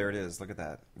do? Oh, there it is. Look at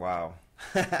that. Wow.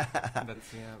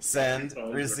 Send,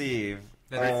 receive.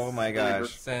 Oh my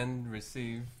gosh. Send,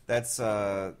 receive. That's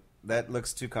that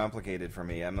looks too complicated for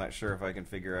me. I'm not sure if I can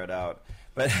figure it out.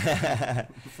 But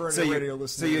For so radio you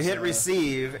listeners, hit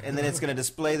receive, and then it's going to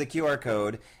display the QR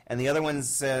code, and the other one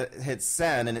hits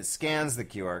send, and it scans the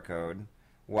QR code.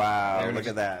 Wow! Look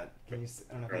at that. Can you see,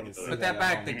 I don't know if I can see Put that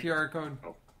back, the QR code.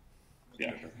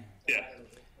 Yeah, yeah.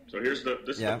 So here's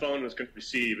this is the phone that's going to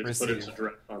receive. It's put its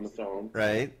address on the phone,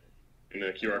 right? In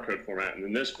a QR code format, and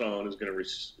then this phone is going to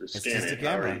scan it's just it. a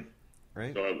camera,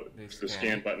 right? So it's the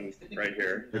scan button right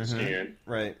here. Hit scan.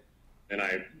 Right. And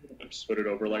I just put it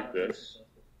over like this.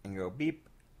 And go beep.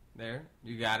 There,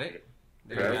 you got it.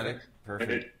 There, Okay. you got it.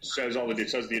 Perfect. And it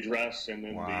says the address, and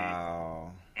then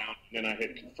then I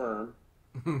hit confirm.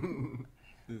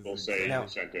 We'll say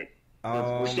sent it.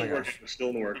 Oh, we're still my working. gosh. We're still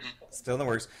in the works. Still in the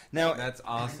works. Now, that's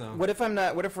awesome. What if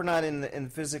we're not in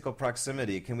physical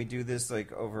proximity? Can we do this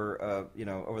like over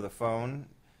over the phone?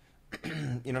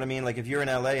 You know what I mean? Like if you're in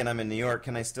LA and I'm in New York,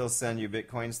 can I still send you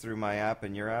Bitcoins through my app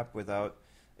and your app without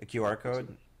a QR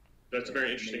code? That's a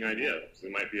very interesting idea.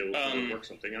 We might be able to work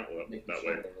something out that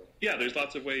way. Yeah, there's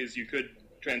lots of ways you could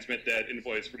transmit that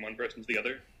invoice from one person to the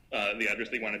other, the address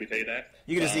they want to be paid at.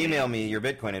 You can just email me your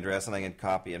Bitcoin address and I can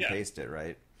copy and paste it,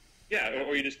 right? Yeah,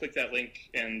 or you just click that link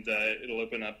and it'll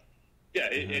open up. Yeah,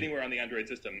 anywhere on the Android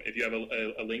system. If you have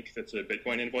a link that's a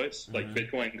Bitcoin invoice, like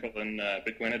Bitcoin :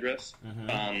 Bitcoin address,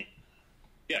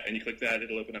 yeah, and you click that,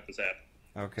 it'll open up this app.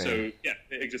 Okay. So yeah,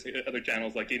 existing other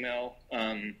channels like email.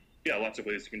 Yeah, lots of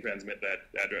ways you can transmit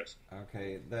that address.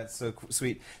 Okay, that's so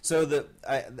sweet. So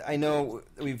I know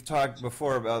we've talked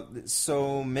before about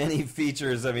so many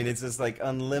features. I mean, it's just like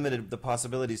unlimited the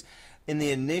possibilities. In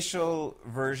the initial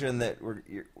version that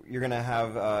you're going to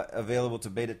have available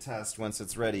to beta test once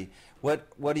it's ready, what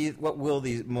will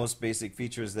the most basic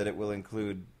features that it will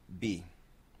include be?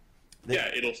 Yeah,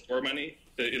 it'll store money.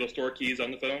 It'll store keys on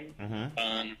the phone,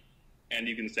 and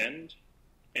you can send,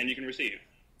 and you can receive.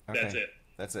 Okay. That's it.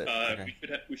 That's it. Okay.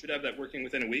 We should have that working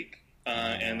within a week,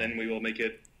 and then we will make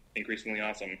it increasingly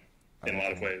awesome in a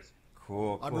lot of ways.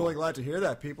 Cool. I'm really glad to hear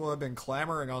that. People have been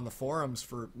clamoring on the forums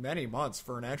for many months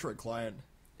for an Android client.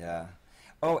 Yeah.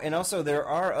 Oh, and also there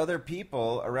are other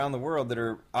people around the world that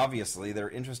are obviously they're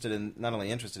interested in not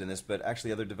only interested in this, but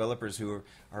actually other developers who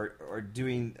are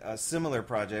doing similar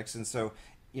projects, and so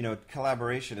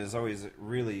collaboration is always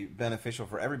really beneficial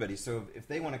for everybody. So if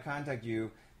they want to contact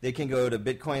you, they can go to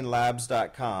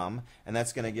bitcoinlabs.com, and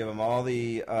that's going to give them all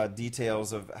the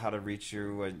details of how to reach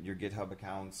you, your GitHub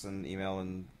accounts and email,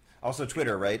 and also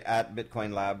Twitter, right? At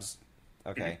Bitcoin Labs.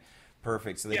 Okay,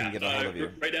 perfect. So they can get a hold of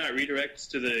you. Right now it redirects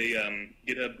to the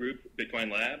GitHub group,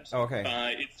 Bitcoin Labs. Oh, okay.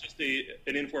 It's just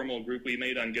an informal group we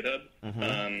made on GitHub.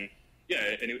 Yeah,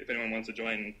 if anyone wants to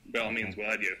join, by all means, we'll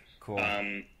have you. Cool.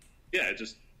 Yeah,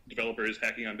 just developers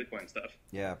hacking on Bitcoin stuff.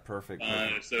 Yeah, perfect.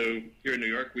 So here in New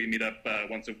York, we meet up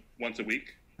once a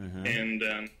week,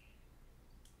 and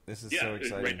this is so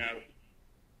exciting. Right now,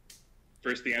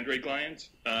 first the Android client,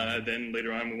 then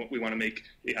later on we want to make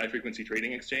a high-frequency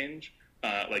trading exchange,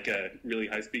 like a really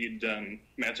high-speed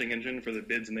matching engine for the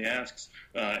bids and the asks,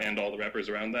 and all the wrappers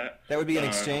around that. That would be an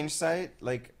exchange site,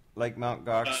 like Mt.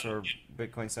 Gox or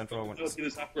Bitcoin Central. It'll be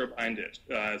the software behind it,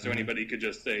 so anybody could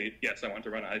just say, yes, I want to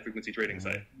run a high-frequency trading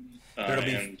site,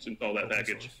 and install that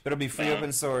package. But it'll be free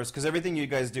open source, because everything you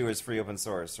guys do is free open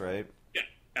source, right? Yeah,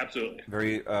 absolutely.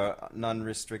 Very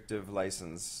non-restrictive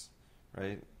license,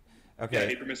 right? Okay.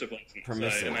 Yeah, a permissive license.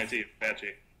 Permissive. MIT,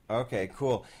 Apache. Okay,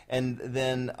 cool. And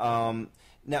then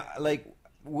now, like,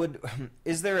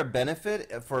 is there a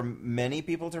benefit for many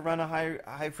people to run a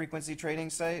high frequency trading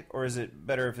site, or is it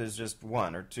better if it's just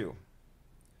one or two?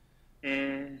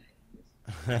 I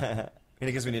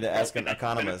guess we need to ask an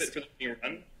economist. For the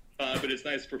run, but it's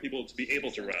nice for people to be able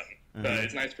to run.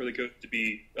 It's nice for the code to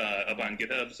be up on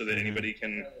GitHub so that anybody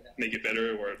can make it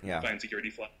better or find security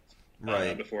flaws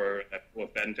before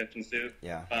what bad intentions do.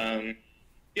 Yeah.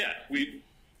 Yeah,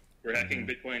 we're hacking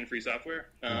Bitcoin free software.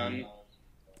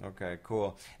 Okay,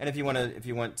 cool. And if you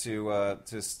want to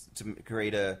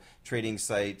create a trading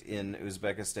site in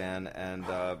Uzbekistan and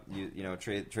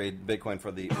trade Bitcoin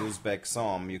for the Uzbek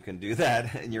som, you can do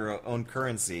that in your own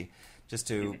currency, just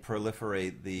to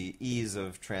proliferate the ease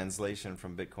of translation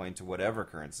from Bitcoin to whatever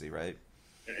currency, right?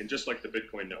 And just like the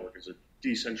Bitcoin network is a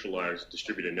decentralized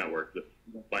distributed network.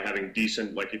 By having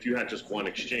decent, like if you had just one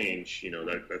exchange,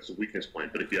 that's a weakness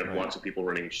point. But if you have lots of people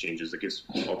running exchanges, that gives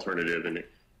alternative, and it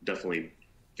definitely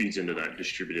feeds into that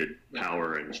distributed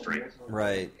power and strength.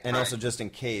 Right, and also just in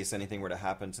case anything were to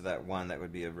happen to that one, that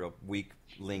would be a real weak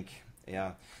link.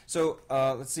 Yeah. So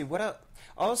let's see what else.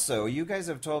 Also, you guys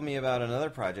have told me about another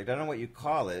project. I don't know what you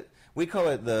call it. We call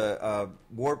it the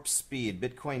Warp Speed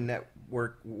Bitcoin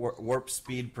Network Warp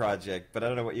Speed project, but I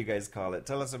don't know what you guys call it.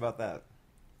 Tell us about that.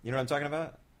 You know what I'm talking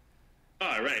about?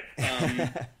 Right.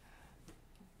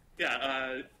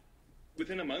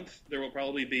 Within a month, there will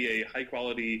probably be a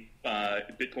high-quality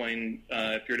Bitcoin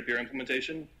peer-to-peer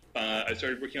implementation. I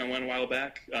started working on one a while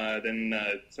back. Then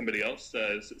somebody else,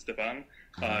 Stefan,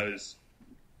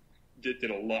 did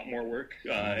a lot more work,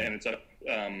 and it's up.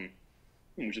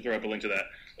 We should throw up a link to that.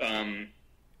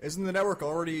 Isn't the network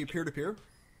already peer-to-peer?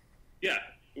 Yeah.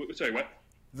 Sorry, what?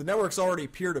 The network's already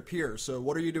peer-to-peer, so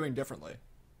what are you doing differently?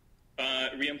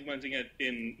 Re-implementing it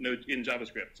in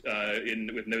JavaScript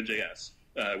with Node.js,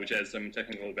 which has some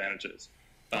technical advantages.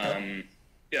 Okay.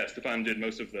 Stefan did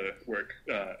most of the work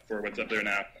for what's up there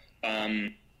now.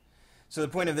 So the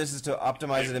point of this is to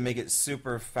optimize it and make it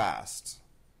super fast.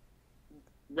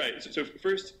 Right. So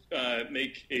first,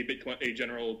 make a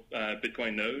general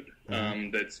Bitcoin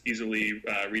node that's easily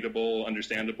readable,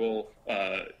 understandable,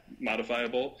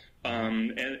 modifiable,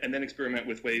 and then experiment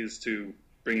with ways to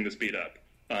bring the speed up,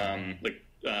 like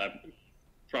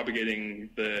propagating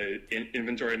the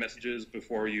inventory messages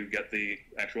before you get the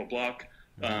actual block.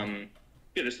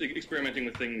 Just experimenting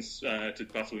with things to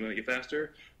possibly make it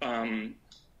faster, and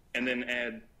then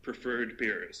add preferred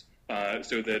peers.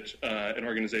 So that an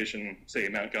organization, say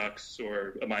Mt. Gox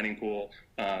or a mining pool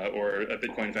or a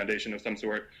Bitcoin foundation of some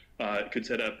sort, could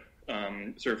set up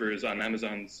servers on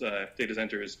Amazon's data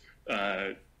centers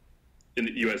in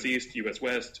the U.S. East, U.S.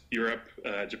 West, Europe,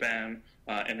 Japan,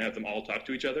 and have them all talk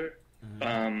to each other.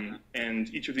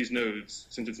 And each of these nodes,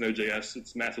 since it's Node.js,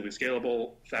 it's massively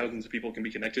scalable. Thousands of people can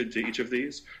be connected to each of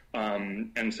these.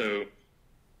 And so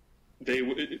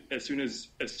as soon as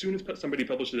somebody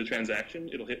publishes a transaction,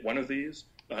 it'll hit one of these,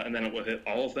 and then it will hit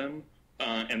all of them,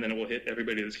 and then it will hit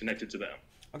everybody that's connected to them.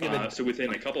 Okay, so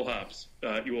within a couple hops,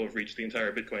 you will have reached the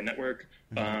entire Bitcoin network,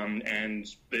 and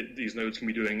these nodes can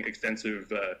be doing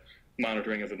extensive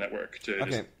monitoring of the network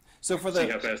to see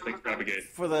how fast things propagate.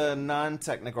 For the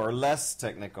non-technical or less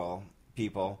technical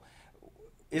people,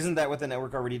 isn't that what the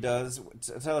network already does?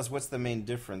 Tell us what's the main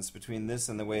difference between this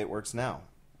and the way it works now.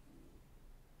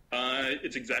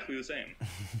 It's exactly the same.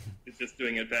 It's just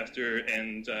doing it faster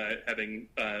and having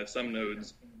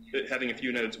having a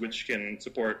few nodes which can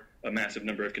support a massive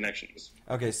number of connections.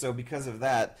 Okay, so because of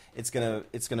that, it's gonna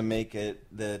make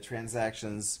the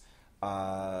transactions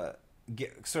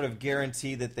sort of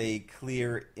guarantee that they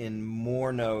clear in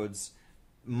more nodes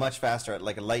much faster at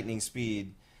like a lightning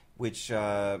speed, which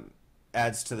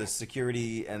adds to the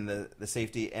security and the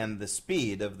safety and the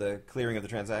speed of the clearing of the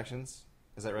transactions.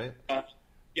 Is that right?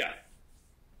 Yeah,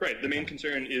 right. The main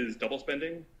concern is double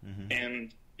spending,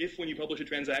 and if when you publish a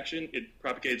transaction, it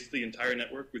propagates the entire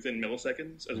network within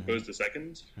milliseconds as opposed to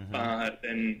seconds,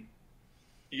 then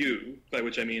you, by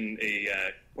which I mean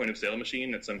a point-of-sale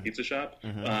machine at some pizza shop,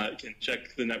 can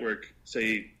check the network,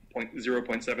 say,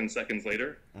 0.7 seconds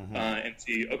later, and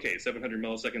see, okay, 700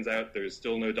 milliseconds out, there's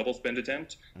still no double spend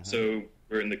attempt, so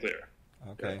we're in the clear.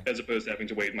 Okay. As opposed to having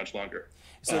to wait much longer.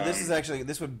 So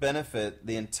this would benefit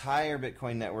the entire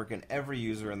Bitcoin network and every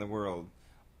user in the world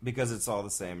because it's all the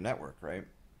same network, right?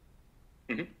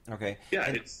 Okay.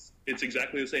 Yeah, it's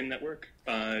exactly the same network,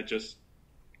 just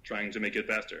trying to make it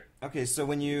faster. Okay, so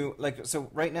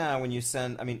right now when you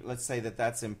send, let's say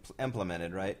that's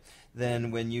implemented, right?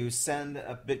 Then when you send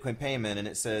a Bitcoin payment and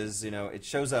it says, it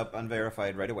shows up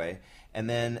unverified right away, and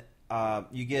then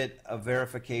you get a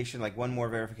verification, like one more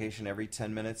verification every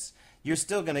 10 minutes. You're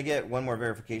still going to get one more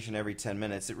verification every 10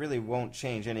 minutes. It really won't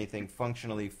change anything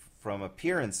functionally from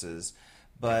appearances,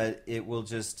 but it will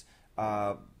just,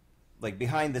 like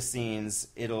behind the scenes,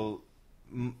 it'll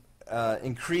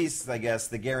increase, I guess,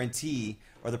 the guarantee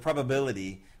or the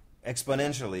probability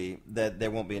exponentially that there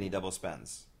won't be any double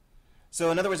spends. So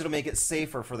in other words, it'll make it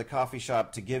safer for the coffee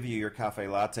shop to give you your cafe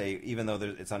latte even though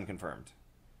it's unconfirmed.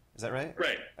 Is that right?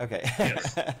 Right. Okay.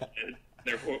 Yes.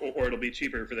 Or it'll be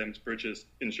cheaper for them to purchase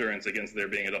insurance against there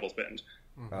being a double spend.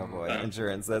 Oh boy,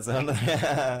 insurance. That's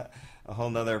a whole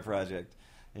nother project.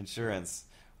 Insurance.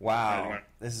 Wow.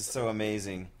 This is so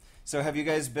amazing. So have you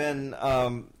guys made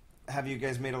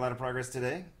a lot of progress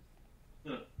today?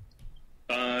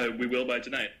 We will by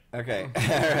tonight. Okay.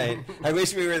 All right. I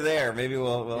wish we were there. Maybe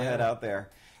we'll head out there.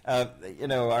 You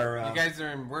guys are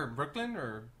in Brooklyn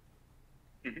or?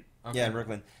 Okay. Yeah, in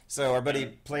Brooklyn. So our buddy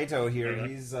Plato here,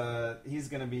 he's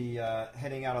going to be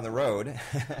heading out on the road.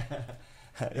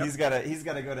 He's got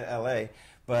to go to L.A.,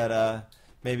 but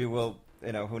maybe we'll,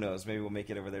 who knows? Maybe we'll make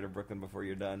it over there to Brooklyn before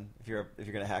you're done. If you're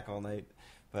going to hack all night,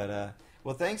 but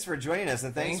well, thanks for joining us,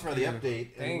 and thanks for the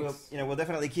update. Thanks. And we'll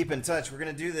definitely keep in touch. We're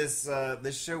going to do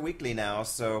this show weekly now,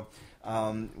 so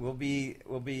we'll be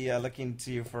looking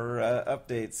to you for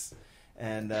updates,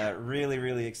 and really,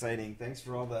 really exciting. Thanks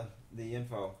for all the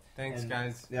info. Thanks, and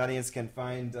guys. The audience can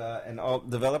find, and all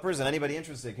developers and anybody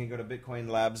interested can go to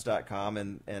bitcoinlabs.com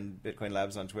and Bitcoin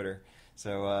Labs on Twitter.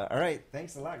 So, all right.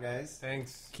 Thanks a lot, guys.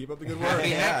 Thanks. Keep up the good work. Happy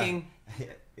hacking. Yeah,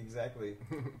 exactly.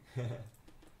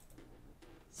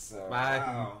 So, Bye.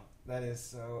 wow. That is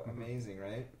so amazing,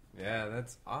 right? Yeah,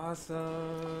 that's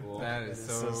awesome. Cool. That is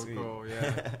so sweet. cool.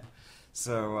 Yeah.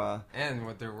 So, And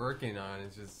what they're working on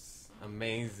is just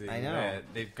amazing. I know. That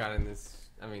they've gotten this.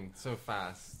 I mean, so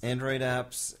fast. Android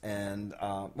apps and,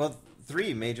 well,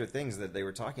 3 major things that they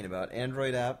were talking about.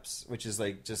 Android apps, which is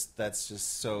that's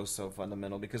just so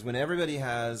fundamental, because when everybody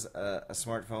has a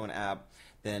smartphone app,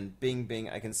 then bing, bing,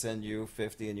 I can send you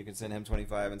 50 and you can send him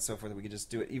 25 and so forth. We can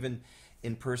just do it even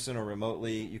in person or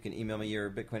remotely. You can email me your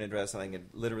Bitcoin address and I can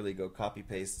literally go copy,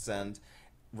 paste, send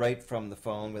right from the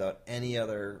phone without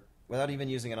even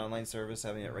using an online service,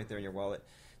 having it right there in your wallet.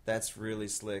 That's really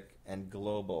slick and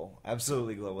global,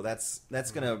 absolutely global. That's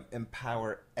going to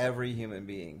empower every human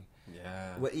being.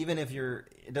 Yeah. Well, even if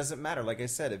it doesn't matter. Like I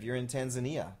said, if you're in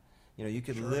Tanzania, you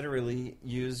could literally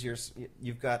use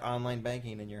you've got online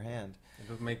banking in your hand.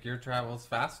 It'll make your travels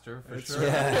faster for It's- sure.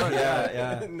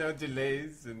 Yeah. No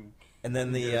delays And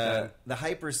then Yeah. the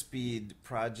hyperspeed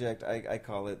project, I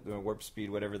call it, warp speed,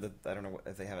 whatever. I don't know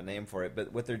if they have a name for it,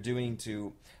 but what they're doing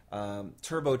to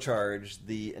turbocharge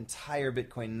the entire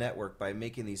Bitcoin network by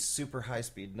making these super high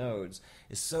speed nodes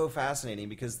is so fascinating,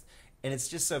 and it's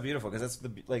just so beautiful, because that's the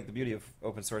beauty of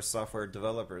open source software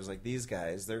developers like these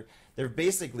guys. They're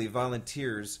basically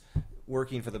volunteers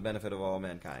working for the benefit of all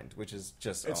mankind, which is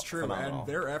just It's true, phenomenal. and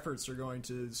their efforts are going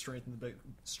to strengthen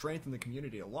the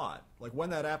community a lot. Like when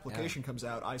that application comes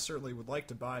out, I certainly would like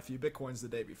to buy a few Bitcoins the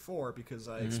day before, because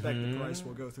I expect the price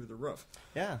will go through the roof.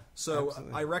 Yeah. So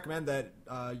absolutely. I recommend that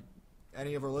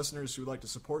any of our listeners who would like to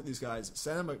support these guys,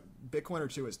 send them a Bitcoin or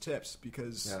 2 as tips,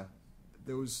 because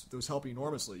those help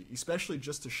enormously, especially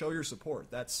just to show your support.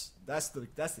 That's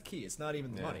the key. It's not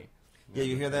even the money. Yeah,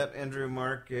 you hear that, Andrew,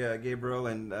 Mark, Gabriel,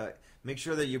 and make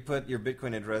sure that you put your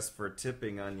Bitcoin address for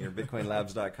tipping on your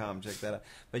bitcoinlabs.com. Check that out.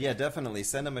 But yeah, definitely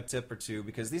send them a tip or 2,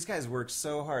 because these guys work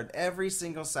so hard. Every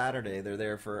single Saturday, they're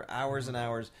there for hours and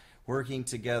hours working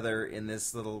together in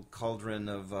this little cauldron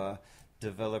of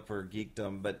developer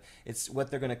geekdom. But it's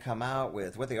what they're going to come out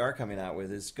with. What they are coming out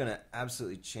with is going to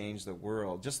absolutely change the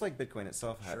world, just like Bitcoin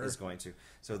itself is going to.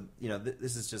 So,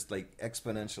 this is just like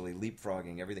exponentially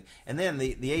leapfrogging everything. And then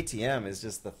the ATM is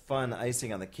just the fun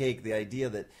icing on the cake. The idea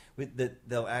that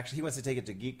they'll actually, he wants to take it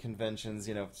to geek conventions,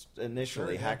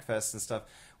 initially, Hackfests and stuff,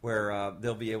 where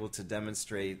they'll be able to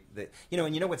demonstrate that,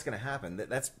 and what's going to happen.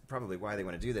 That's probably why they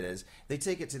want to do that, is they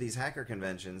take it to these hacker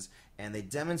conventions and they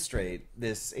demonstrate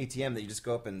this ATM that you just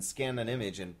go up and scan an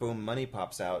image and boom, money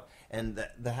pops out. And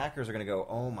the hackers are going to go,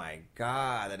 oh my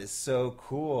God, that is so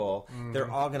cool. They're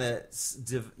all going to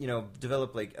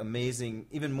develop like amazing,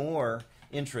 even more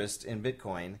interest in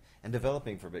Bitcoin and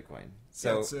developing for Bitcoin.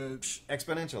 So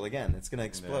exponential again. It's going to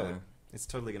explode. Yeah. It's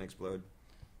totally going to explode.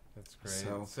 That's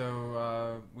great.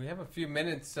 So we have a few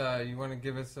minutes. You want to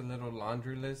give us a little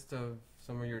laundry list of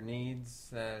some of your needs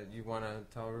that you want to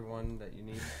tell everyone that you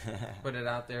need? Put it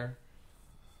out there.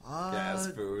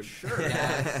 Gas, food. Sure.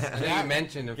 Gas. I know you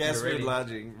mentioned a few Gas, already. food,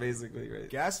 lodging, basically, right?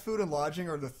 Gas, food, and lodging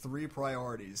are the 3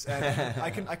 priorities. And I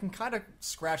can kind of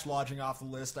scratch lodging off the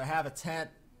list. I have a tent.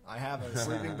 I have a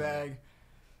sleeping bag.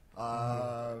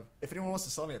 If anyone wants to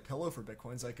sell me a pillow for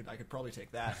Bitcoins, I could probably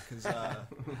take that, because I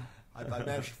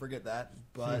managed to forget that.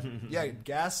 But yeah,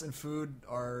 gas and food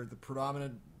are the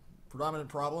predominant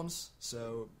problems.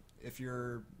 So if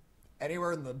you're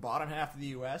anywhere in the bottom half of the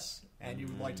U.S. and you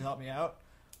would like to help me out,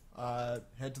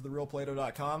 head to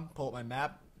therealplato.com, pull up my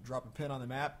map, drop a pin on the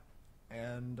map,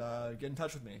 and get in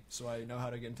touch with me so I know how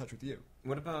to get in touch with you.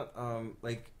 What about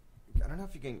I don't know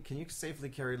if can you safely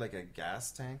carry like a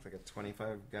gas tank, like a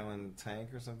 25-gallon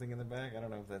tank or something in the back? I don't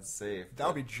know if that's safe. That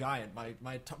would be giant.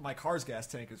 My car's gas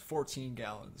tank is 14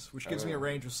 gallons, which gives me a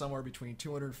range of somewhere between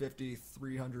 250,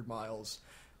 300 miles,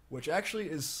 which actually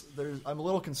is I'm a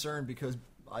little concerned because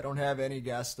I don't have any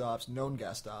known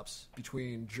gas stops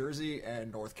between Jersey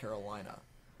and North Carolina.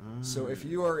 So if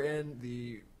you are in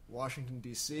the Washington,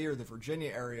 D.C. or the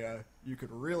Virginia area, you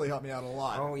could really help me out a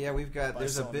lot. Oh yeah,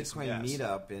 there's a selling me some Bitcoin gas.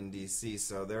 Meetup in DC,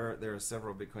 so there are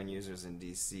several Bitcoin users in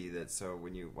DC. So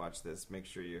when you watch this, make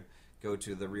sure you go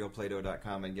to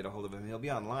therealplato.com and get a hold of him. He'll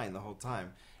be online the whole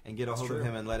time, and get a hold of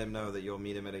him and let him know that you'll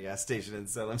meet him at a gas station and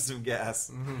sell him some gas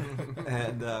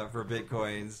and for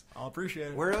Bitcoins. I'll appreciate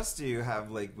it. Where else do you have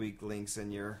like weak links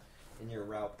in your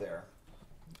route there?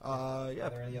 Yeah. Are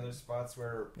there any other spots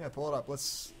where? Yeah, pull it up.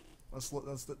 Let's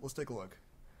take a look.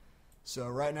 So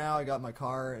right now I got my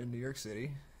car in New York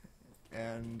City,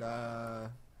 and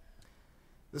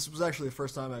this was actually the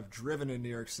first time I've driven in New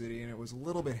York City, and it was a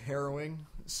little bit harrowing.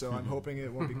 So I'm hoping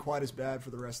it won't be quite as bad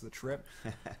for the rest of the trip.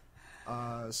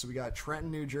 So we got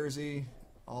Trenton, New Jersey,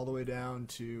 all the way down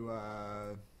to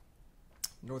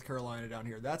North Carolina down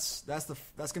here. That's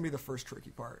gonna be the first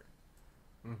tricky part.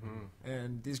 Mm-hmm.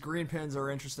 And these green pins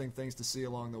are interesting things to see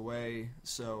along the way.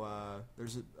 So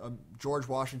there's a George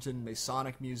Washington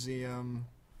Masonic Museum.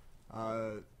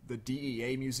 The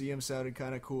DEA Museum sounded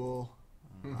kind of cool.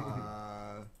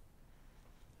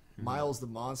 Miles the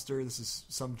Monster. This is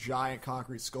some giant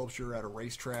concrete sculpture at a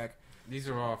racetrack. These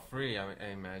are all free, I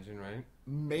imagine, right?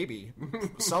 Maybe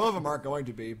some of them aren't going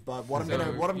to be, but what I'm gonna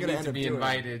end up doing. To be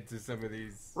invited to some of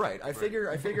these. Right. I figure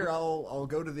I'll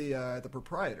go to the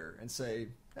proprietor and say,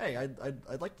 hey,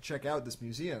 I'd like to check out this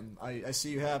museum. I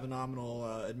see you have a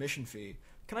nominal admission fee.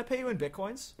 Can I pay you in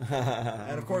Bitcoins?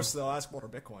 And of course they'll ask what are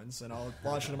Bitcoins, and I'll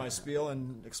launch into my spiel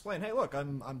and explain, hey, look,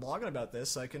 I'm blogging about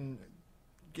this. I can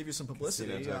give you some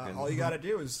publicity. All you got to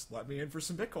do is let me in for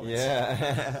some Bitcoins.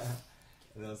 Yeah.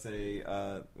 They'll say,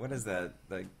 what is that?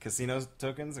 Like casino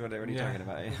tokens? What are you talking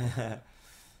about?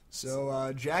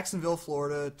 So Jacksonville,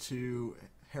 Florida to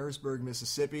Harrisburg,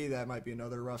 Mississippi. That might be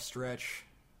another rough stretch.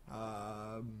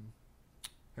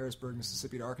 Harrisburg,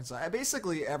 Mississippi to Arkansas.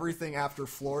 Basically, everything after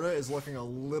Florida is looking a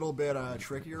little bit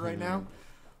trickier right now.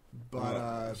 But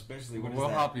especially we'll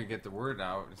help you get the word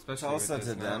out. Especially Tulsa with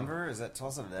this to Denver. Is that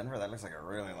Tulsa to Denver? That looks like a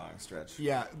really long stretch.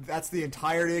 Yeah, that's the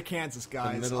entirety of Kansas,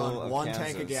 guys. middle On of one Kansas.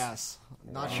 tank of gas.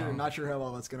 Not sure how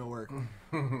well that's going to work.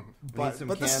 But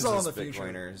this is all in the future.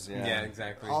 Bitcoiners, Yeah,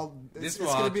 exactly. It's will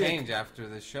gonna all be change after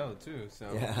the show too. So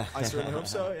Yeah. I certainly hope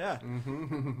so. Yeah.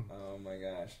 Oh my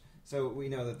gosh. So we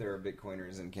know that there are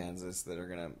Bitcoiners in Kansas that are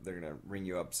gonna ring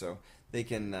you up, so they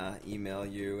can email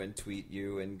you and tweet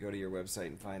you and go to your website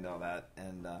and find all that,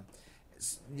 and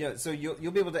so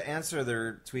you'll be able to answer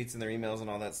their tweets and their emails and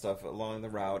all that stuff along the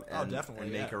route, and, definitely,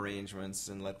 and make yeah. arrangements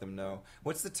and let them know.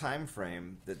 What's the time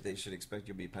frame that they should expect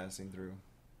you'll be passing through?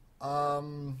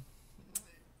 I'm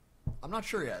not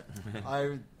sure yet.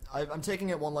 I'm taking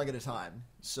it one leg at a time.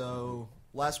 So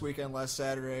last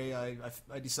Saturday,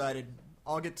 I decided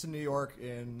I'll get to New York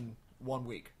in 1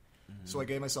 week. So I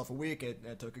gave myself a week.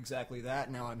 It took exactly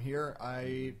that. Now I'm here.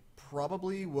 I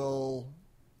probably will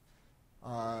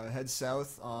head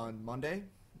south on Monday,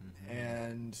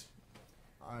 and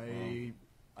I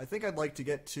think I'd like to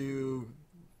get to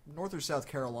North or South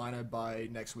Carolina by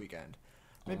next weekend.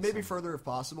 Maybe further if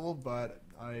possible, but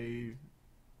I'm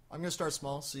going to start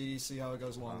small, see how it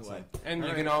goes along the way. And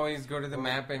you can always go to the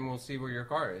map and we'll see where your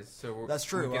car is. So that's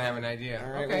true. We can have an idea.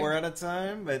 All right, okay. We're out of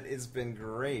time, but it's been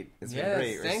great. It's been Yes,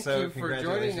 great. thank So you for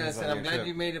joining us, congratulations on and I'm your glad trip.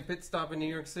 you made a pit stop in New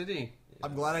York City.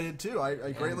 I'm glad I did too.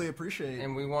 I greatly appreciate it.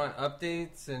 And we want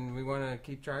updates, and we want to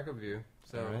keep track of you.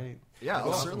 So All right. Yeah, I'll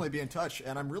Awesome. certainly be in touch,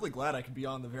 and I'm really glad I could be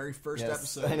on the very first Yes,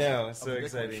 episode. I know, of so the Bitcoin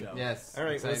exciting. Show. yes, All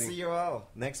right, exciting. we'll see you all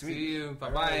next week. See you. Bye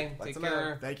All bye. right, lots Take of love.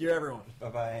 care. Thank you, everyone.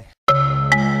 Bye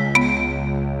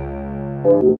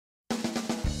bye.